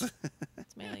your Lisa?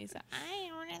 That's my Lisa. I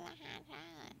ordered the hot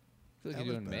chocolate. I feel like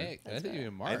you're doing Meg. I think you're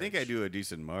doing Marge. I think I do a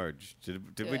decent Marge.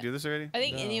 Did we do this already? I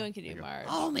think anyone can do Marge.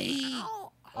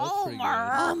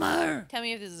 Homer! Tell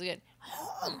me if this is good.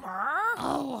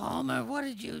 Oh, Homer, what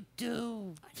did you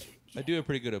do? I do a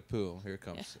pretty good at poo. Here it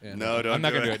comes. And, No, don't I'm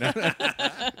not do gonna it. do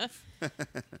it. No.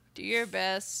 Do your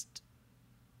best.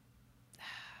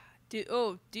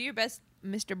 Do your best,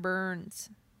 Mr. Burns.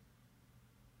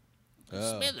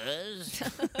 Oh. Smithers.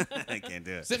 I can't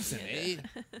do it. Simpson, eh?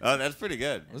 Oh, that's pretty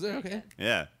good. Was it okay?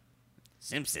 Yeah.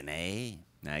 Simpson, eh?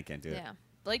 Nah, I can't do it. Yeah.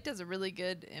 Blake does a really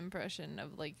good impression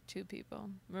of like two people.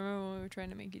 Remember when we were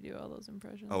trying to make you do all those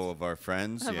impressions? Oh, of our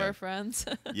friends? Of Yeah. our friends.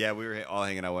 Yeah, we were all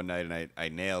hanging out one night, and I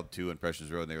nailed 2 impressions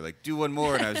in a row, and they were like, do one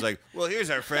more. And I was like, well,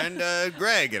 here's our friend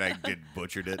Greg. And I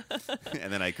butchered it.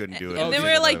 And then I couldn't do it. And then because we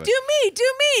were of like, it. do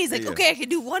me. He's like, Yeah. okay, I can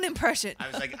do one impression. I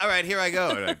was like, all right, here I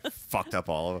go. And I fucked up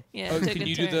all of them. Yeah. Oh, it took can a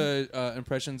you do turn. the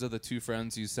impressions of the two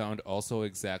friends you sound also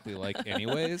exactly like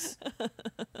anyways?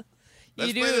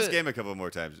 Let's You play do this it. game a couple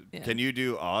more times. Yeah. Can you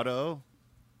do auto?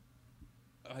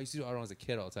 I used to do auto as a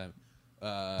kid all the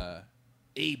time.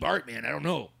 Hey, Bart, man, I don't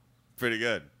know. Pretty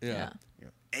good. Yeah.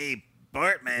 Hey,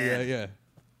 Bart, man. Yeah.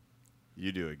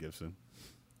 You do it, Gibson.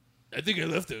 I think I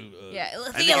left a... Yeah, I I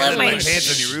think think I I left left my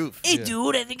pants on your roof. Hey, Yeah.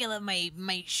 dude, I think I left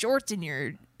my shorts in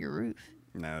your roof.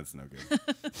 No, that's no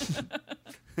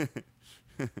good.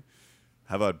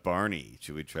 How about Barney?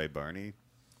 Should we try Barney?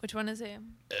 Which one is it?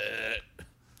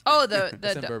 Oh, the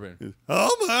That's in bourbon.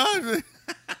 Homer!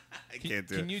 I can't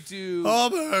do Can it. you do...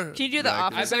 Homer! Can you do the No, I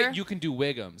can't. I officer? bet you can do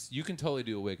Wiggums. You can totally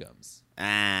do a Wiggums.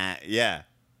 Yeah.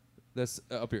 That's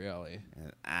up your alley.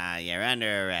 You're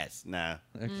under arrest. No.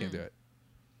 I can't do it.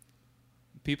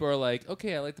 People are like,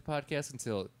 okay, I like the podcast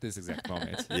until this exact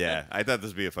moment. Yeah, I thought this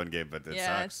would be a fun game, but it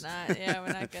Yeah, sucks. it's not. Yeah,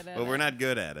 we're not good at Well, it. we're not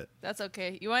good at it. That's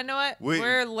okay. You want to know what? We-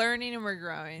 We're learning and we're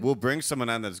growing. We'll bring someone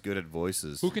on that's good at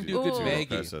voices. Who can do good Ooh. Maggie?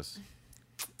 impress us.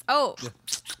 Oh,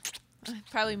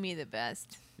 probably me the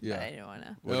best. Yeah. But I don't want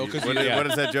to. Well, 'cause What, you- yeah. what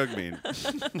does that joke mean?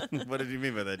 What did you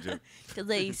mean by that joke? Because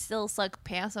they still suck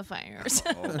pacifiers.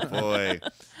 Oh boy.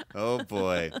 Oh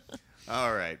boy.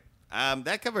 All right.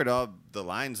 That covered all the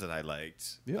lines that I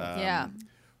liked. Yeah. Yeah.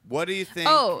 What do you think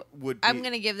would be I'm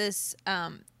going to give this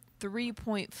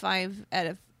 3.5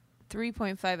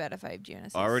 out of 5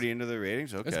 Genesis. already into the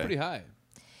ratings? Okay. That's pretty high.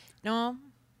 No.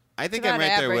 I think It's I'm about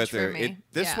right there average with her. for me.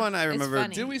 This Yeah, one I it's remember.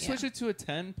 funny. Did we Yeah. switch it to a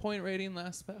 10-point rating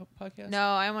last podcast? No,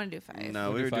 I want to do 5. No,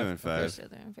 We'll we do were five? doing Okay. 5. Still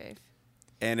doing 5.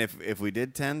 And if we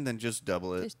did 10, then just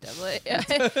double it. Just double it.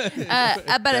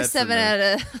 About a That's 7 out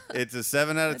of. It's a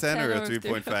 7 out of 10 or a 10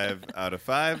 over 3.5 out of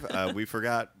 5. We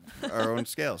forgot our own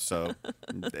scale, so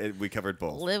we covered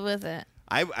both. Live with it.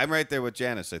 I'm right there with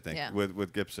Janice, I think. Yeah.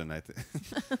 With Gibson, I think.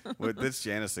 With this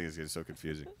Janice thing is getting so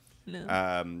confusing.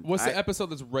 No. What's the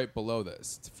episode that's right below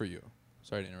this for you?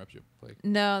 Sorry to interrupt you, Blake.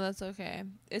 No, that's okay.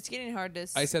 It's getting hard to.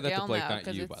 I said that to scale Blake, now not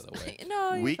 'cause you, it's- by the way.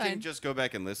 No, you're We fine. can just go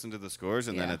back and listen to the scores,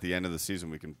 and then Yeah. at the end of the season,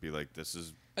 we can be like, "This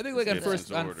is." I think like on Gibson's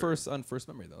first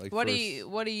memory though. Like What do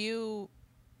first- you?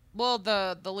 Well,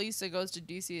 the Lisa Goes to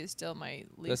DC is still my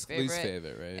least That's favorite. least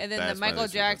favorite, right? And then That's the my Michael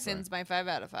least favorite, Jackson's my 5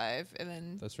 out of 5, and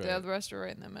then That's the right. rest are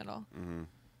right in the middle.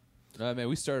 Man,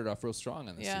 we started off real strong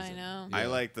on this Yeah, I season. know. I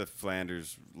like the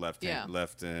Flanders left Yeah.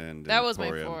 end. That was my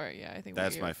Emporium. 4. Yeah, I think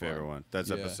That's we my gave it 4. favorite one. That's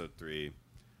Yeah. episode 3.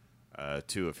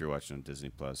 2 if you're watching on Disney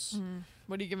Plus.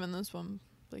 What are you giving this one,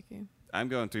 Blakey? I'm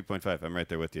going 3.5. I'm right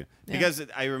there with you. Yeah. Because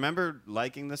I remember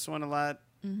liking this one a lot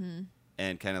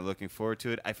and kind of looking forward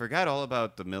to it. I forgot all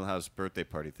about the Millhouse birthday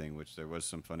party thing, which there was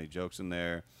some funny jokes in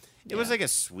there. It was Yeah. like a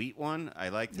sweet one. I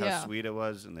liked how Yeah. sweet it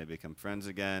was, and they become friends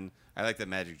again. I like that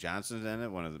Magic Johnson's in it,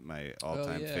 one of my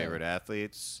all-time yeah. favorite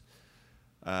athletes.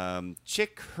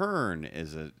 Chick Hearn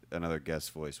is another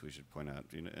guest voice we should point out.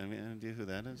 Do you know any idea who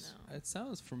that is? It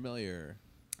sounds familiar.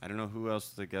 I don't know who else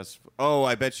the guest. Oh,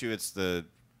 I bet you it's the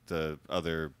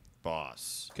other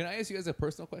boss. Can I ask you guys a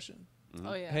personal question?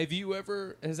 Oh yeah. Have you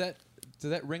ever does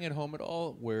that ring at home at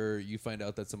all where you find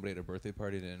out that somebody had a birthday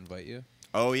party and didn't invite you?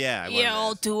 Oh yeah, I wanted Yeah, to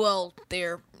all ask. too well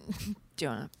there,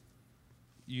 Jonah.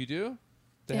 You do?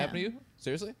 That Yeah. happened to you?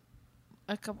 Seriously?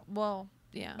 A couple. Well,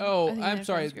 yeah. I Oh, think in I'm our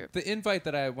sorry. friends group. The invite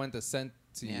that I went to send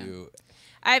to Yeah. you,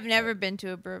 I've never been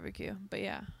to a barbecue, but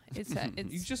yeah, it's you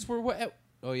it's just were what?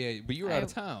 Oh yeah, but you were out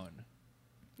of town.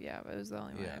 yeah, but it was the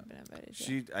only one Yeah. I've been invited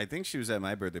to. I think she was at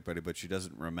my birthday party, but she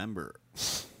doesn't remember.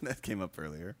 That came up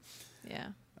earlier. Yeah.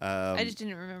 Um, I just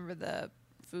didn't remember the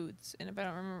foods. And if I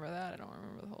don't remember that, I don't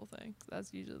remember the whole thing.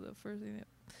 That's usually the first thing that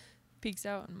peeks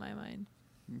out in my mind.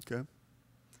 Okay.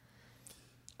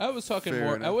 I was talking Fair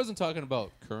more. enough. I wasn't talking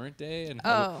about current day and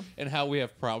how we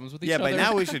have problems with each Yeah, other. by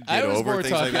now we should I get was over more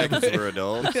things like that talking because we're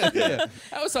adults. yeah.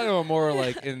 I was talking about more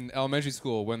like in elementary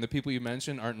school when the people you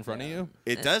mentioned aren't in front of you.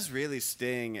 It does really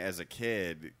sting as a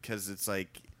kid because it's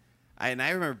like, I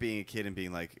remember being a kid and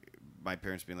being like, my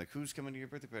parents being like, "Who's coming to your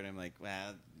birthday party?" I'm like,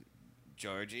 "Well,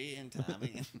 Georgie and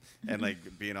Tommy," and like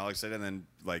being all excited, and then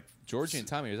like Georgie and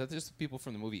Tommy. Is that just people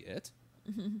from the movie It?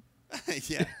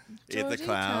 yeah, It the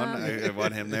clown. I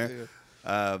want him there.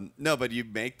 No, but you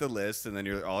make the list, and then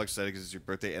you're all excited because it's your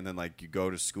birthday, and then like you go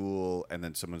to school, and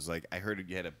then someone's like, "I heard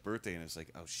you had a birthday," and it's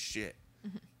like, "Oh shit,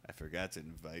 I forgot to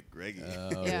invite Greggy."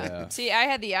 Oh, Yeah. See, I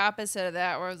had the opposite of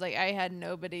that, where I was like, I had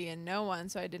nobody and no one,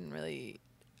 so I didn't really.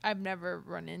 I've never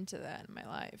run into that in my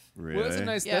life. Really? Well, that's a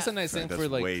nice. That's a nice thing That's for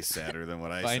like. way sadder than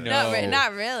what I I said. know.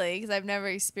 Not really, because I've never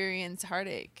experienced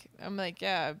heartache. I'm like,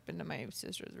 yeah, I've been to my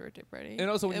sister's birthday party,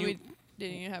 And also when we you-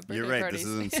 didn't even have birthday You're right. parties. This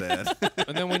isn't sad.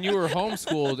 And then when you were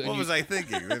homeschooled, and What you, was I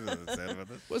thinking? This isn't sad about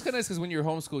this. well, it's kind of nice because when you're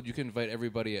homeschooled, you can invite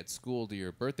everybody at school to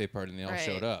your birthday party, and they all Right.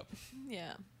 showed up.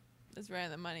 Yeah, that's right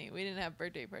on the money. We didn't have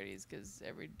birthday parties because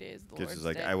every day is the Kids Lord's is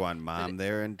like, day. I want mom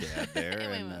there and dad there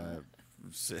Wait, and wait,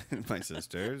 my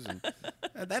sisters. And,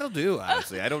 that'll do,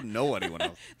 honestly. I don't know anyone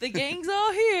else. The gang's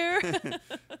all here.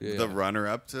 The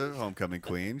runner-up to homecoming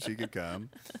queen, she could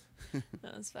come.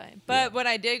 That's fine. But when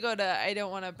I did go to, I don't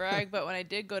want to brag, but when I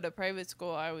did go to private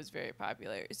school, I was very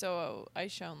popular. So I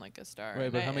shone like a star.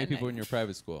 Right, but how many people in your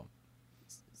private school?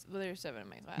 Well, there were 7 in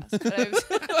my class. But I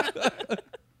was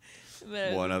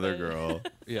but I One was other invited. girl.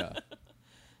 Yeah.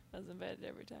 I was invited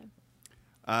every time.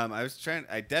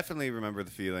 I definitely remember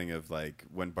the feeling of like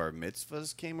when bar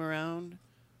mitzvahs came around.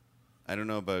 I don't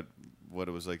know about what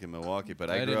it was like in Milwaukee, but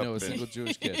I grew didn't up know a in, single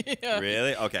Jewish kid. Yeah.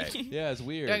 Really? Okay. Yeah, it's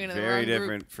weird. Talking to the Very wrong group.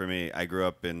 different for me. I grew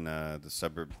up in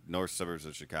the north suburbs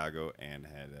of Chicago and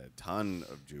had a ton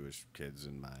of Jewish kids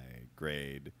in my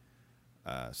grade.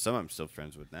 Some I'm still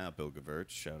friends with now. Bill Gewirtz,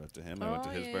 shout out to him. I went to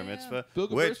his bar mitzvah. Bill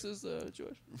which- Gewirtz is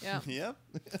Jewish. Yeah. Yep.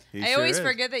 He I sure always is.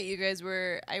 forget that you guys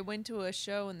were. I went to a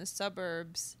show in the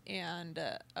suburbs, and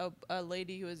a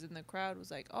lady who was in the crowd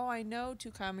was like, "Oh, I know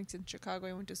 2 comics in Chicago.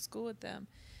 I went to school with them."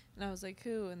 And I was like,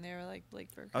 "Who?" And they were like,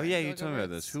 "Blake Burke." Oh yeah, you told me about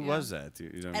this. Who was that? You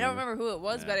I don't remember who it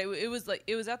was, Yeah. but it was like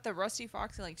it was at the Rusty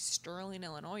Fox in like Sterling,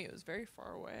 Illinois. It was very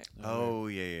far away. Oh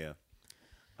yeah.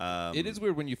 It is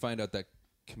weird when you find out that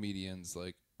comedians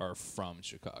like are from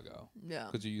Chicago. Yeah.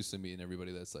 Because you're used to meeting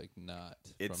everybody that's like not.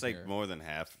 It's from like here. more than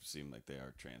half seem like they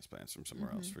are transplants from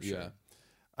somewhere else for Yeah.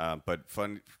 sure. But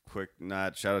fun, quick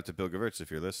nod. Shout out to Bill Gewirtz if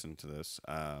you're listening to this.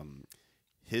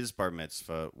 His bar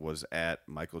mitzvah was at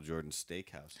Michael Jordan's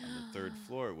Steakhouse on the 3rd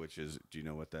floor, which is, do you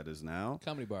know what that is now?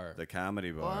 Comedy bar. The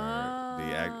Comedy Bar.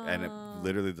 And it,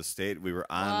 literally the stage, we were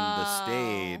on the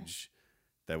stage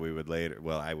that we would later,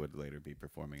 well, I would later be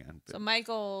performing on. So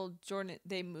Michael Jordan,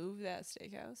 they moved that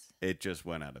steakhouse. It just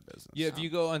went out of business. Yeah, if you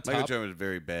go on Michael top. Jordan was a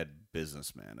very bad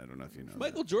businessman. I don't know if you know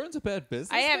Michael Jordan's a bad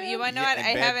business. I have. You want to know what? Yeah,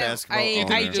 I bad haven't. basketball I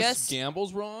owner. He just just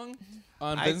gambles wrong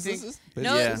on I think- businesses.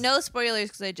 no Yeah. no spoilers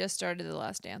because I just started The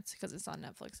Last Dance because it's on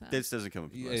Netflix now. This doesn't come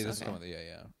up. Yeah, it doesn't come with it.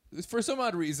 Yeah. For some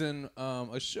odd reason,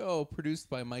 a show produced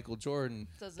by Michael Jordan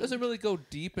doesn't really go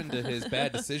deep into his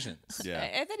bad decisions. Yeah.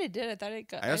 I thought it did. I thought it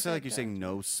got. I also thought like it you got- saying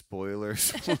no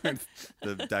spoilers for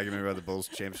the documentary about the Bulls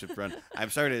championship run. I'm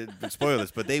sorry to spoil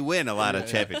this, but they win a lot of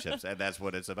championships, and that's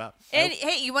what it's about. And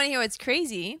hey, you want to hear what's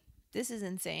crazy? This is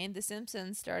insane. The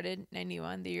Simpsons started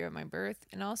 '91, the year of my birth,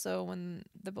 and also when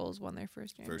the Bulls won their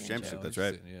first championship. First championship, that's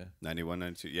right. 91,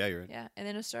 92. Yeah, you're right. Yeah, and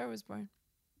then a star was born.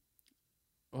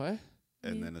 What?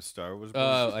 And then a star was born.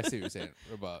 Oh, I see what you're saying.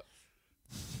 About.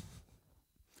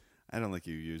 I don't like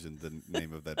you using the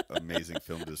name of that amazing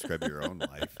film to describe your own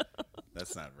life.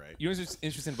 That's not right. You know what's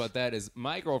interesting about that is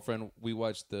my girlfriend, we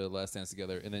watched The Last Dance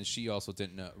together, and then she also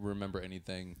didn't remember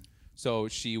anything. So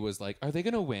she was like, "Are they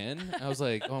gonna win?" I was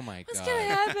like, "Oh my What's god, gonna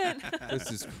happen?"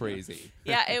 this is crazy."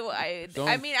 Yeah, I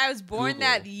Don't mean, I was born Google.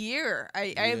 that year. I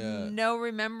Yeah. have no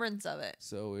remembrance of it.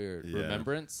 So weird. Yeah.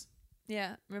 Remembrance?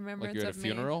 Yeah, remembrance you're at a of me.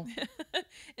 funeral?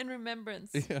 In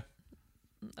remembrance Yeah.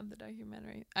 of the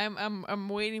documentary. I'm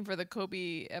waiting for the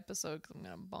Kobe episode because I'm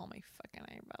gonna bawl my fucking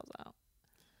eyebrows out.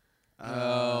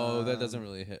 Oh, that doesn't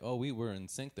really hit. Oh, we were in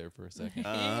sync there for a second.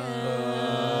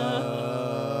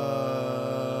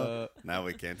 Now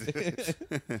we can't do it.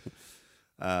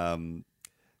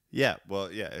 Yeah, well,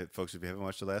 yeah, folks, if you haven't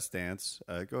watched The Last Dance,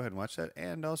 go ahead and watch that.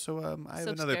 And also, I have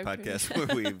another Subscribe to it. podcast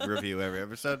where we review every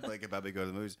episode, like about we go to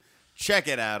the movies. Check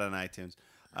it out on iTunes.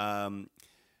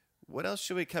 What else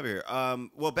should we cover here?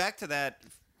 Well, back to that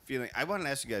feeling. I want to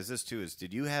ask you guys this too: is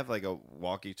did you have like a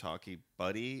walkie-talkie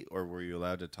buddy, or were you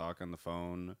allowed to talk on the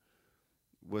phone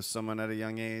with someone at a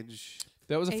young age?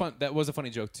 That was a funny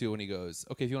joke too when he goes,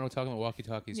 "Okay, if you want to talk on the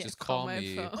walkie-talkies, just call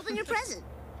me." Open your present.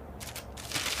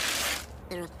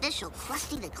 They're official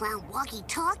Krusty the Clown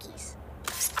walkie-talkies.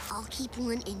 I'll keep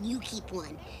one and you keep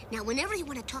one. Now, whenever you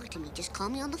want to talk to me, just call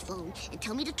me on the phone and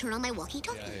tell me to turn on my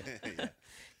walkie-talkie. Yeah.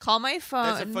 Call my phone.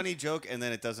 That's a funny joke, and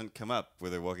then it doesn't come up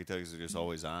where their walkie-talkies are just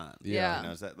always on. Yeah. You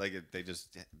know, is that like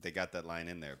they got that line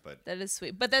in there, but That is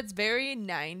sweet, but that's very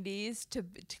 90s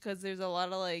because there's a lot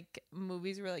of like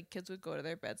movies where like kids would go to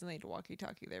their beds and they'd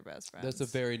walkie-talkie their best friends. That's a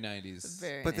very 90s.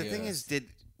 But the thing is, did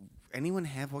anyone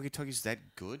have walkie-talkies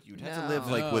that good? You'd have to No. live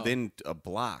like No. within a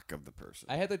block of the person.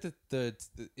 I had like the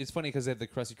it's funny because I had the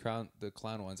Krusty the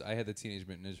Clown ones. I had the Teenage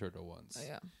Mutant Ninja Turtle ones. Oh,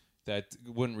 yeah. That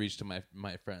wouldn't reach to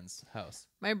my friend's house.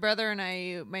 My brother and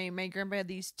I, my grandpa had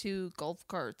these 2 golf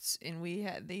carts, and he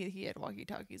had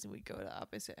walkie-talkies, and we'd go to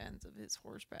opposite ends of his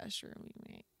horse pasture, and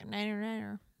we'd make a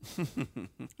niner.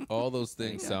 All those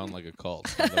things sound like a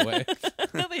cult, by the way.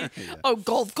 Really? Oh,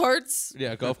 golf carts?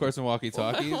 Yeah, golf carts and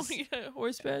walkie-talkies.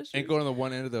 Horse pasture. And going to the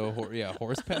one end of the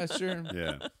horse pasture.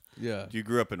 Yeah. Yeah. You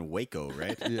grew up in Waco,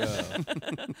 right? Yeah.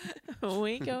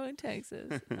 Waco in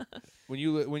Texas. When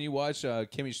you watch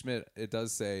Kimmy Schmidt, it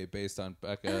does say based on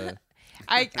Becca.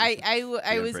 I was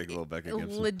Unbreakable Becca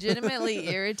Gibson. legitimately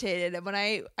irritated when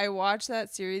I watched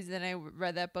that series and I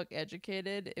read that book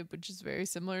Educated, which is very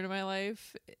similar to my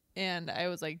life, and I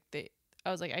was like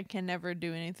I can never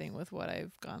do anything with what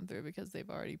I've gone through because they've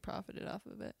already profited off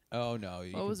of it. Oh no!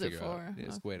 You What can was it figure out. for? Yeah,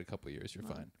 just wait a couple of years, you're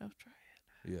fine. I'll try.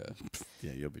 Yeah.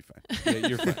 Yeah, you'll be fine. Yeah,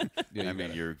 you're fine. Yeah, I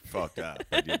mean, you're fucked up,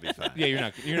 but you'll be fine. Yeah, you're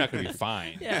not gonna be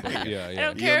fine. Yeah. But yeah. I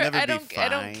don't You'll care. never I be don't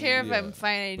care if fine. I'm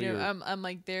fine. I But do. you're- I'm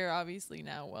like they're obviously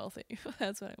now wealthy.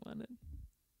 That's what I wanted.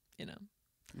 You know.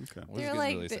 Okay. Well, this They're is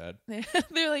like really sad.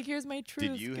 they're like here's my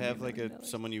truth. Did you Give me have $1 like million.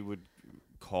 someone you would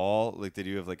call? Like, did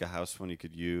you have like a house phone you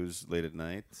could use late at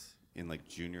night in like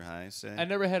junior high? Say. I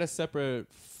never had a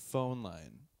separate phone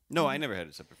line. No, I never had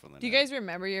a separate phone line. Do you guys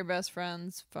remember your best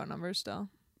friend's phone number still?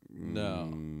 No.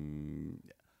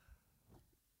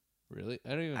 Really? I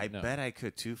don't even I know. bet I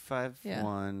could.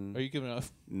 251. Are you giving up?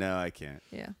 No, I can't.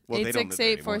 Yeah. Well, they don't live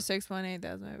there anymore. 868-4618.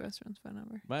 That was my best friend's phone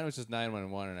number. Mine was just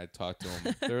 911, and I talked to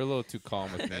them. They're a little too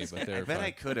calm with me, but I they're bet fine.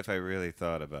 I could if I really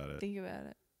thought about it. Think about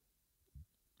it.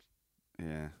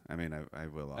 Yeah, I mean, I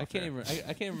will. I can't even.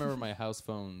 I can't remember my house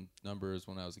phone numbers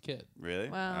when I was a kid. Really?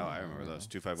 Wow. Oh, I remember those.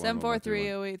 251.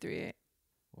 743-0838.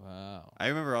 Wow. I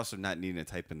remember also not needing to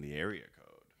type in the area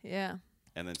code, Yeah.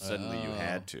 and then suddenly you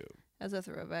had to. That's a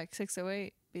throwback.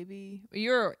 608, baby.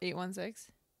 You're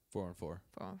 816. 414.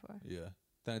 414. Yeah.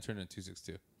 Then I turned into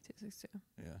 262. 262.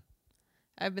 Yeah.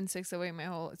 I've been 608 my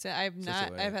whole. I've not.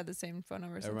 608. I've had the same phone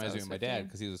number That since I reminds me was of my dad 15.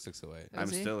 because he was 608. I'm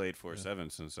he? still 847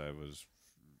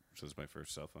 since my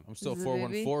first cell phone. I'm still Is it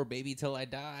 414, baby, till I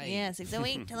die. Yeah,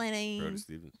 608 till I die. Brody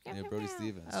Stevens. Yeah, Brody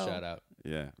Stevens. Oh. Shout out.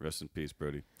 Yeah, rest in peace,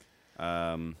 Brody.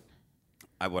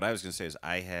 What I was gonna say is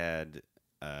I had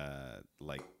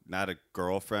like not a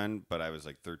girlfriend, but I was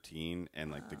like 13,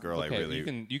 and like the girl Okay, I really.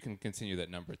 you can continue that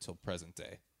number till present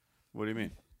day. What do you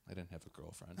mean? I didn't have a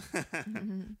girlfriend.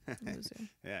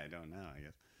 Yeah, I don't know. I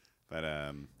guess, but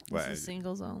This is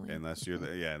singles only. Unless you're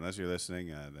listening,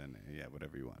 then yeah,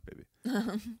 whatever you want, baby.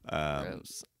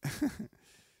 Gross.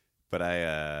 But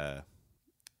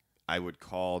I would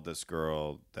call this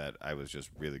girl that I was just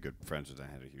really good friends with. I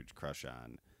had a huge crush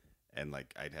on, and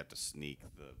like I'd have to sneak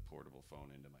the portable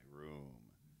phone into my room,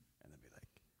 and then be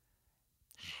like,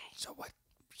 "So what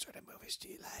sort of movies do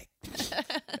you like?"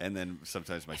 And then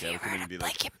sometimes my dad would come in and be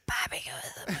like, Blake and Bobby go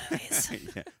to the movies.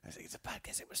 yeah, I think it's a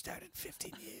podcast that was started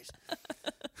 15 years.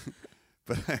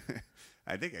 But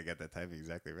I think I got that timing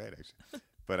exactly right, actually.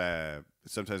 But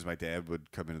sometimes my dad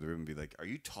would come into the room and be like, "Are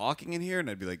you talking in here?" And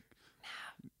I'd be like,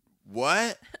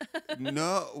 "What?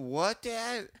 No, what,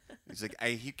 Dad?" He's like,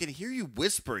 "I can hear you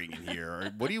whispering in here.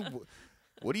 Or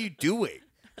what are you doing?"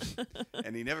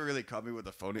 And he never really caught me with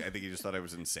the phone. I think he just thought I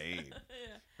was insane.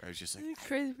 Yeah. I was just like,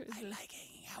 Crazy I person. like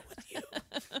hanging out with you.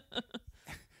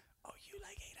 Oh, you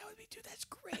like hanging out with me too? That's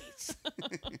great.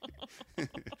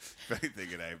 Probably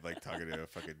thinking I'm like talking to a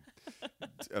fucking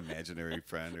imaginary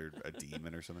friend or a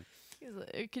demon or something. He's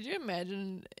like, could you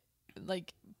imagine,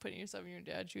 like, putting yourself in your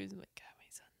dad's shoes and like, God, my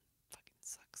son fucking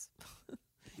sucks.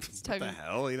 He's What the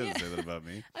hell? He doesn't Yeah. say that about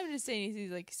me. I'm just saying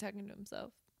he's like he's talking to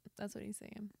himself. That's what he's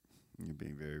saying. You're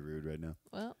being very rude right now.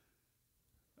 Well,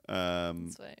 Um,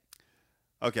 that's why.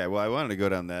 okay, well, I wanted to go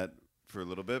down that for a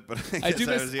little bit, but I guess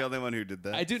I was the only one who did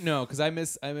that. I do know because I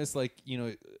miss like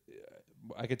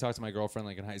I could talk to my girlfriend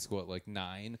like in high school at like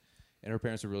 9, and her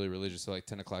parents were really religious. So like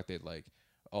 10 o'clock, they'd like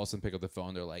all of a sudden pick up the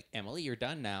phone. They're like, Emily, you're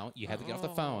done now. You have to get off the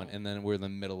phone. And then we're in the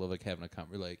middle of like having a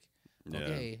conversation. We're like,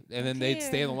 okay. And then they'd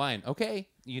stay on the line. Okay,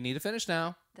 you need to finish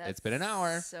now. It's been an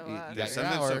hour. So you got There's your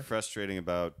something hour. so frustrating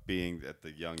about being at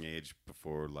the young age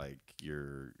before like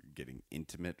you're getting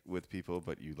intimate with people,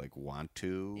 but you like want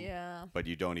to. Yeah. But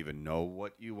you don't even know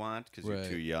what you want because you're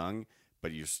too young.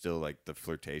 But you're still like the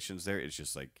flirtations there. It's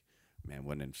just like, man,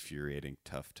 what an infuriating,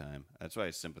 tough time. That's why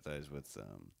I sympathize with,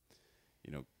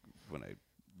 when I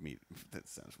meet. That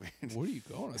sounds weird. Where are you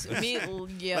going with Me,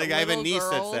 yeah, like I have a little niece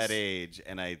girls. that's that age,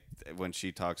 and when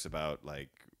she talks about like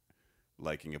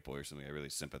liking a boy or something, I really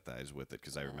sympathize with it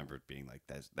because I remember it being like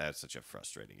that's such a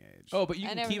frustrating age. Oh, but you I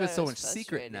can never keep thought it it so was much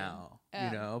secret frustrating. now.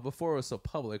 Yeah. You know, before it was so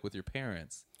public with your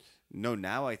parents. No,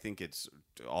 now I think it's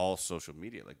all social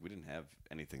media. Like we didn't have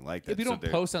anything like that. If you so don't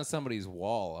they're- post on somebody's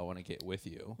wall, I want to get with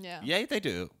you. Yeah. Yeah, they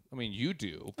do. I mean, you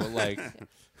do, but like,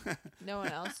 No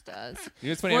one else does. you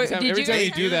know, it's funny Or every time, did every you time guys-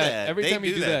 you do They that, do that. every They time you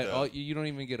do do that, that, though. you don't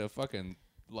even get a fucking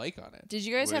like on it. Did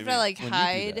you guys What have do to you like When you do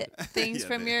hide that. things Yeah,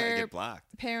 from I your get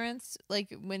blocked. parents?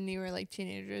 Like when you were like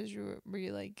teenagers, were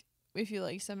you like, if you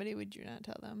like somebody, would you not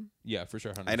tell them? Yeah, for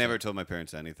sure. 100%. I never told my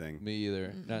parents anything. Me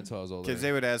either. Not until I was older. Because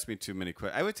they would ask me too many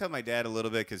questions. I would tell my dad a little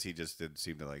bit because he just didn't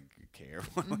seem to like care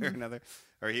one way or another,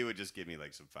 or he would just give me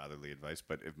like some fatherly advice.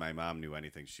 But if my mom knew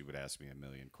anything, she would ask me a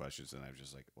million questions, and I was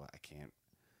just like, "Well, I can't.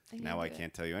 Now I do it.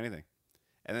 can't tell you anything."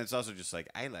 And then it's also just like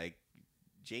I like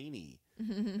Janie,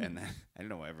 and then I don't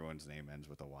know why everyone's name ends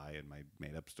with a Y in my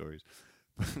made-up stories.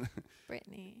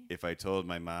 Brittany. If I told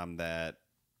my mom that,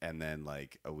 and then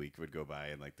like a week would go by,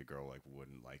 and like the girl like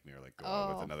wouldn't like me or like go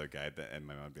out with another guy, and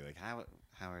my mom would be like, "How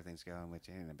are things going with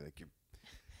Janie?" And I'd be like, "You're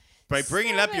by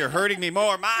bringing it up, you're hurting me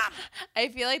more, Mom." I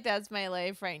feel like that's my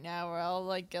life right now, where I'll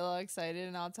like get all excited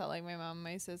and I'll tell like my mom and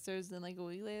my sisters, and like a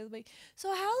week later, like,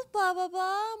 so how's blah blah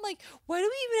blah? I'm like, why do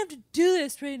we even have to do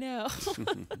this right now?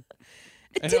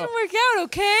 It I didn't know. work out,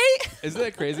 okay? Isn't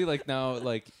that crazy? Like now,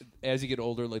 like as you get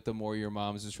older, like the more your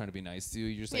mom's just trying to be nice to you,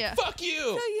 you're just like, Yeah. fuck you.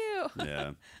 So you.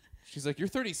 Yeah. She's like, you're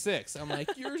 36. I'm like,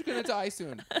 you're gonna die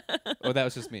soon. Oh, that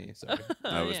was just me. Sorry.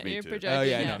 That was yeah, me you're too. projecting Oh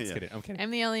yeah, I now. know. I'm just Yeah. kidding. I'm kidding.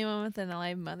 I'm the only one with an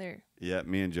alive mother. Yeah,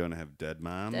 me and Jonah have dead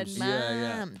moms. Dead Yeah,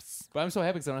 yeah. moms. But I'm so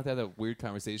happy because I don't have to have that weird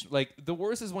conversation. Like the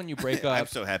worst is when you break up. I'm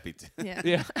so happy to. Yeah.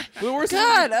 Yeah. The worst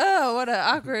God, is oh, what a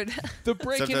awkward. the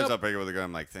breaking Sometimes up. I'll break up with a girl.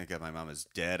 I'm like, thank God my mom is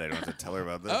dead. I don't have to tell her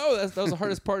about this. Oh, that was the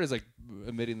hardest part is like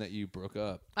admitting that you broke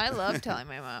up. I love telling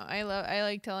my mom. I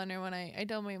like telling her when I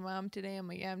told my mom today, I'm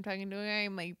like, yeah, I'm talking to a guy.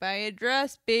 I'm like, buy a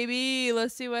dress, baby.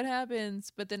 Let's see what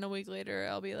happens. But then a week later,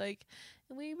 I'll be like,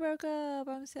 we broke up.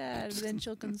 I'm sad. But then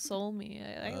she'll console me.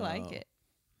 I like Oh. it.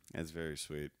 That's very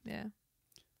sweet. Yeah.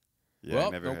 Yeah, well,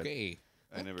 I never okay.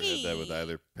 had that with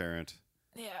either parent.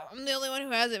 Yeah, I'm the only one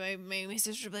who has it. My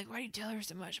sister will be like, why do you tell her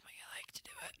so much? I'm like, I like to do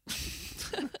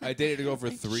it. I dated a girl for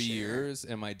Like, 3 sure. years,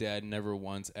 and my dad never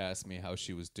once asked me how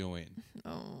she was doing.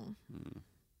 Oh.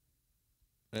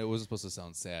 It wasn't supposed to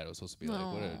sound sad. It was supposed to be like,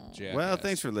 what a jackass. Well,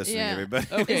 thanks for listening, Yeah. everybody.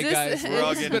 Okay, Is this- guys, We're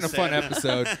all it's getting been a fun sad.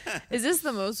 episode. Is this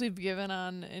the most we've given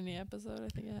on any episode? I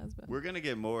think it has been. We're gonna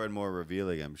get more and more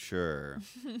revealing, I'm sure.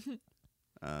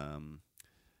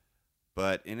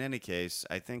 But in any case,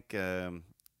 I think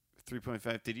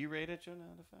 3.5. Did you rate it, Jonah,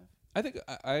 out of 5? I think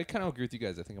I kind of agree with you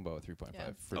guys. I think about 3.5 Yeah.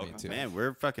 for me too. Man,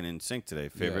 we're fucking in sync today.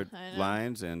 Favorite I know.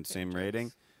 lines and same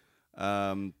rating.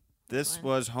 This Fine.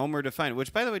 was Homer Defined,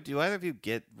 which, by the way, do either of you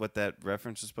get what that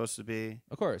reference is supposed to be?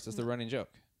 Of course, it's the running joke.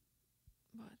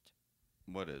 What?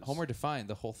 What is? Homer defined.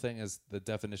 The whole thing is the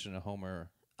definition of Homer.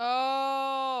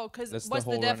 Oh, because That's the what's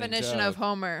the, whole running definition of joke.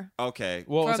 Homer? Okay.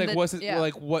 Well, it's From like the- what's it, yeah.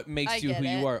 like what makes I you get who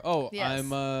it. you are? Oh, Yes.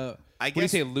 I'm I what do you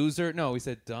guess say, loser? No, he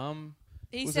said dumb.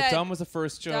 He was said it dumb was the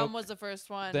first joke. Dumb was the first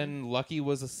one. Then Lucky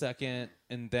was the second,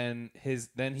 and then he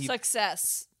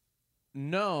Success.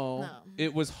 no, No.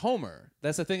 it was Homer.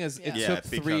 That's the thing is Yeah. it Yeah, took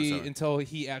it becomes 3 Homer. until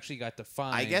he actually got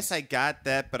defined. I guess I got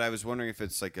that, but I was wondering if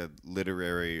it's like a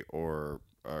literary or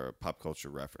pop culture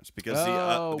reference because the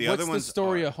what's other the ones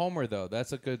story are of Homer though?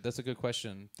 That's a good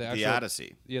question. the actual-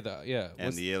 Odyssey Yeah, and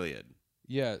what's, the Iliad,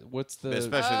 yeah. What's the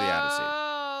especially the Odyssey.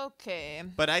 Okay.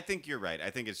 But I think you're right. I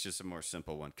think it's just a more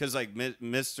simple one because like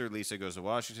Mr. Lisa Goes to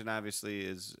Washington obviously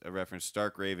is a reference.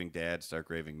 Stark Raving Dad, Stark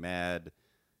Raving Mad.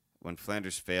 When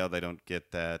Flanders Failed, I don't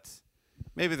get that.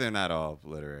 Maybe they're not all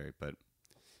literary, but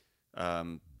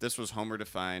this was Homer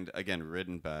Defined, again,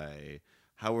 written by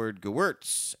Howard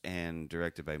Gewirtz and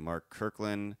directed by Mark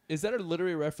Kirkland. Is that a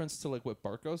literary reference to like what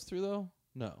Bart goes through though?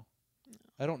 No.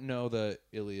 I don't know the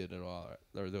Iliad at all.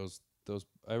 Or those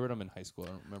I read them in high school. I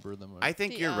don't remember them. I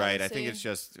think The you're right. I Odyssey. think it's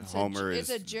just It's Homer it's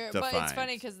is a jerk, defined. but it's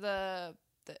funny because the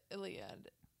Iliad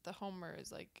the Homer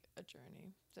is like a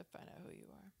journey to find out who you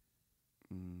are.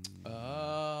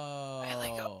 Oh.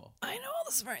 I know all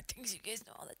the smart things. You guys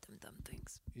know all the dumb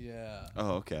things. Yeah.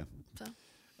 Oh, okay. So.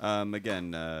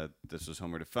 Again, this was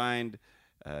Homer Defined.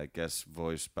 Guest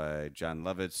voiced by John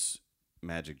Lovitz,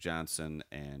 Magic Johnson,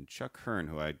 and Chuck Hearn,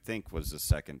 who I think was the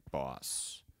second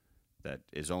boss that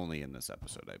is only in this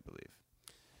episode, I believe.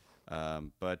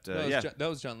 That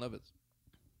was John Lovitz.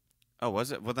 Oh,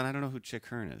 was it? Well, then I don't know who Chick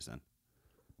Hearn is then.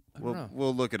 I don't know.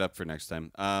 We'll look it up for next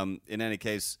time. In any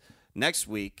case, next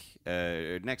week,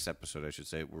 next episode, I should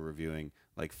say, we're reviewing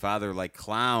Like Father, Like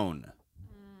Clown,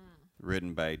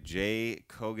 written by Jay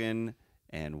Kogan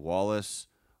and Wallace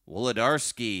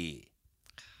Wolodarski,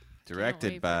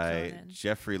 directed by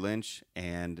Jeffrey Lynch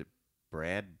and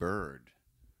Brad Bird.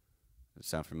 Does that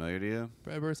sound familiar to you?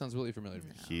 Brad Bird sounds really familiar to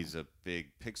me. He's a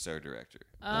big Pixar director.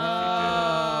 Oh.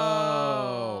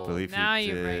 I believe Now he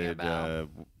you did, ring a bell.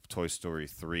 Toy Story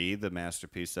 3, the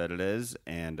masterpiece that it is,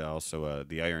 and also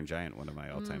The Iron Giant, one of my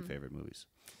all-time favorite movies.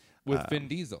 With Vin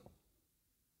Diesel.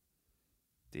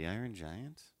 The Iron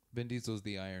Giant? Vin Diesel's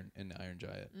the Iron in the Iron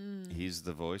Giant. He's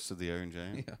the voice of the Iron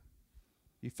Giant? Yeah.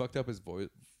 He fucked up his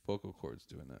vocal cords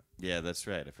doing that. Yeah, that's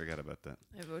right. I forgot about that.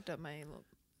 I fucked up my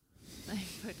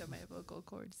vocal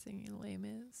cords singing Les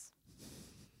Mis.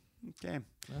 Okay.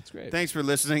 That's great. Thanks for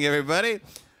listening, everybody.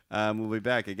 We'll be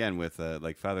back again with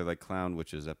Like Father, Like Clown,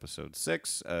 which is episode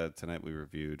 6. Tonight we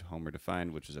reviewed Homer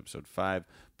Defined, which is episode 5,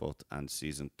 both on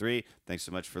season 3. Thanks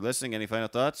so much for listening. Any final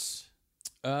thoughts?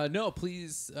 No,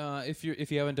 please, if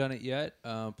you haven't done it yet,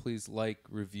 please like,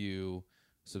 review,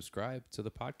 subscribe to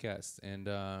the podcast, and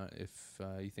if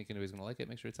you think anybody's gonna like it,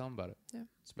 make sure to tell them about it. Yeah,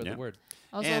 spread the word.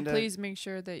 Also, And, please make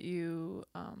sure that you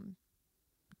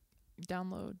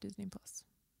download Disney Plus.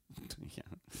 Yeah.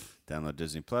 Download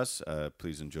Disney Plus.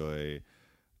 Please enjoy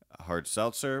Hard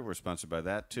Seltzer. We're sponsored by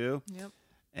that too. Yep.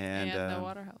 And the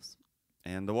Waterhouse.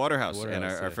 And the Waterhouse. The And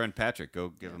Waterhouse, our yeah. friend Patrick. Go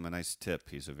give him a nice tip.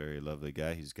 He's a very lovely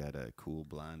guy. He's got a cool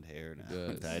blonde hair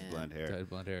now. Dyed blonde hair. Dyed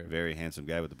blonde hair. Very handsome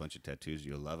guy with a bunch of tattoos.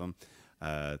 You'll love him.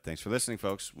 Thanks for listening,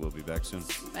 folks. We'll be back soon.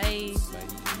 Bye.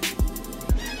 Bye.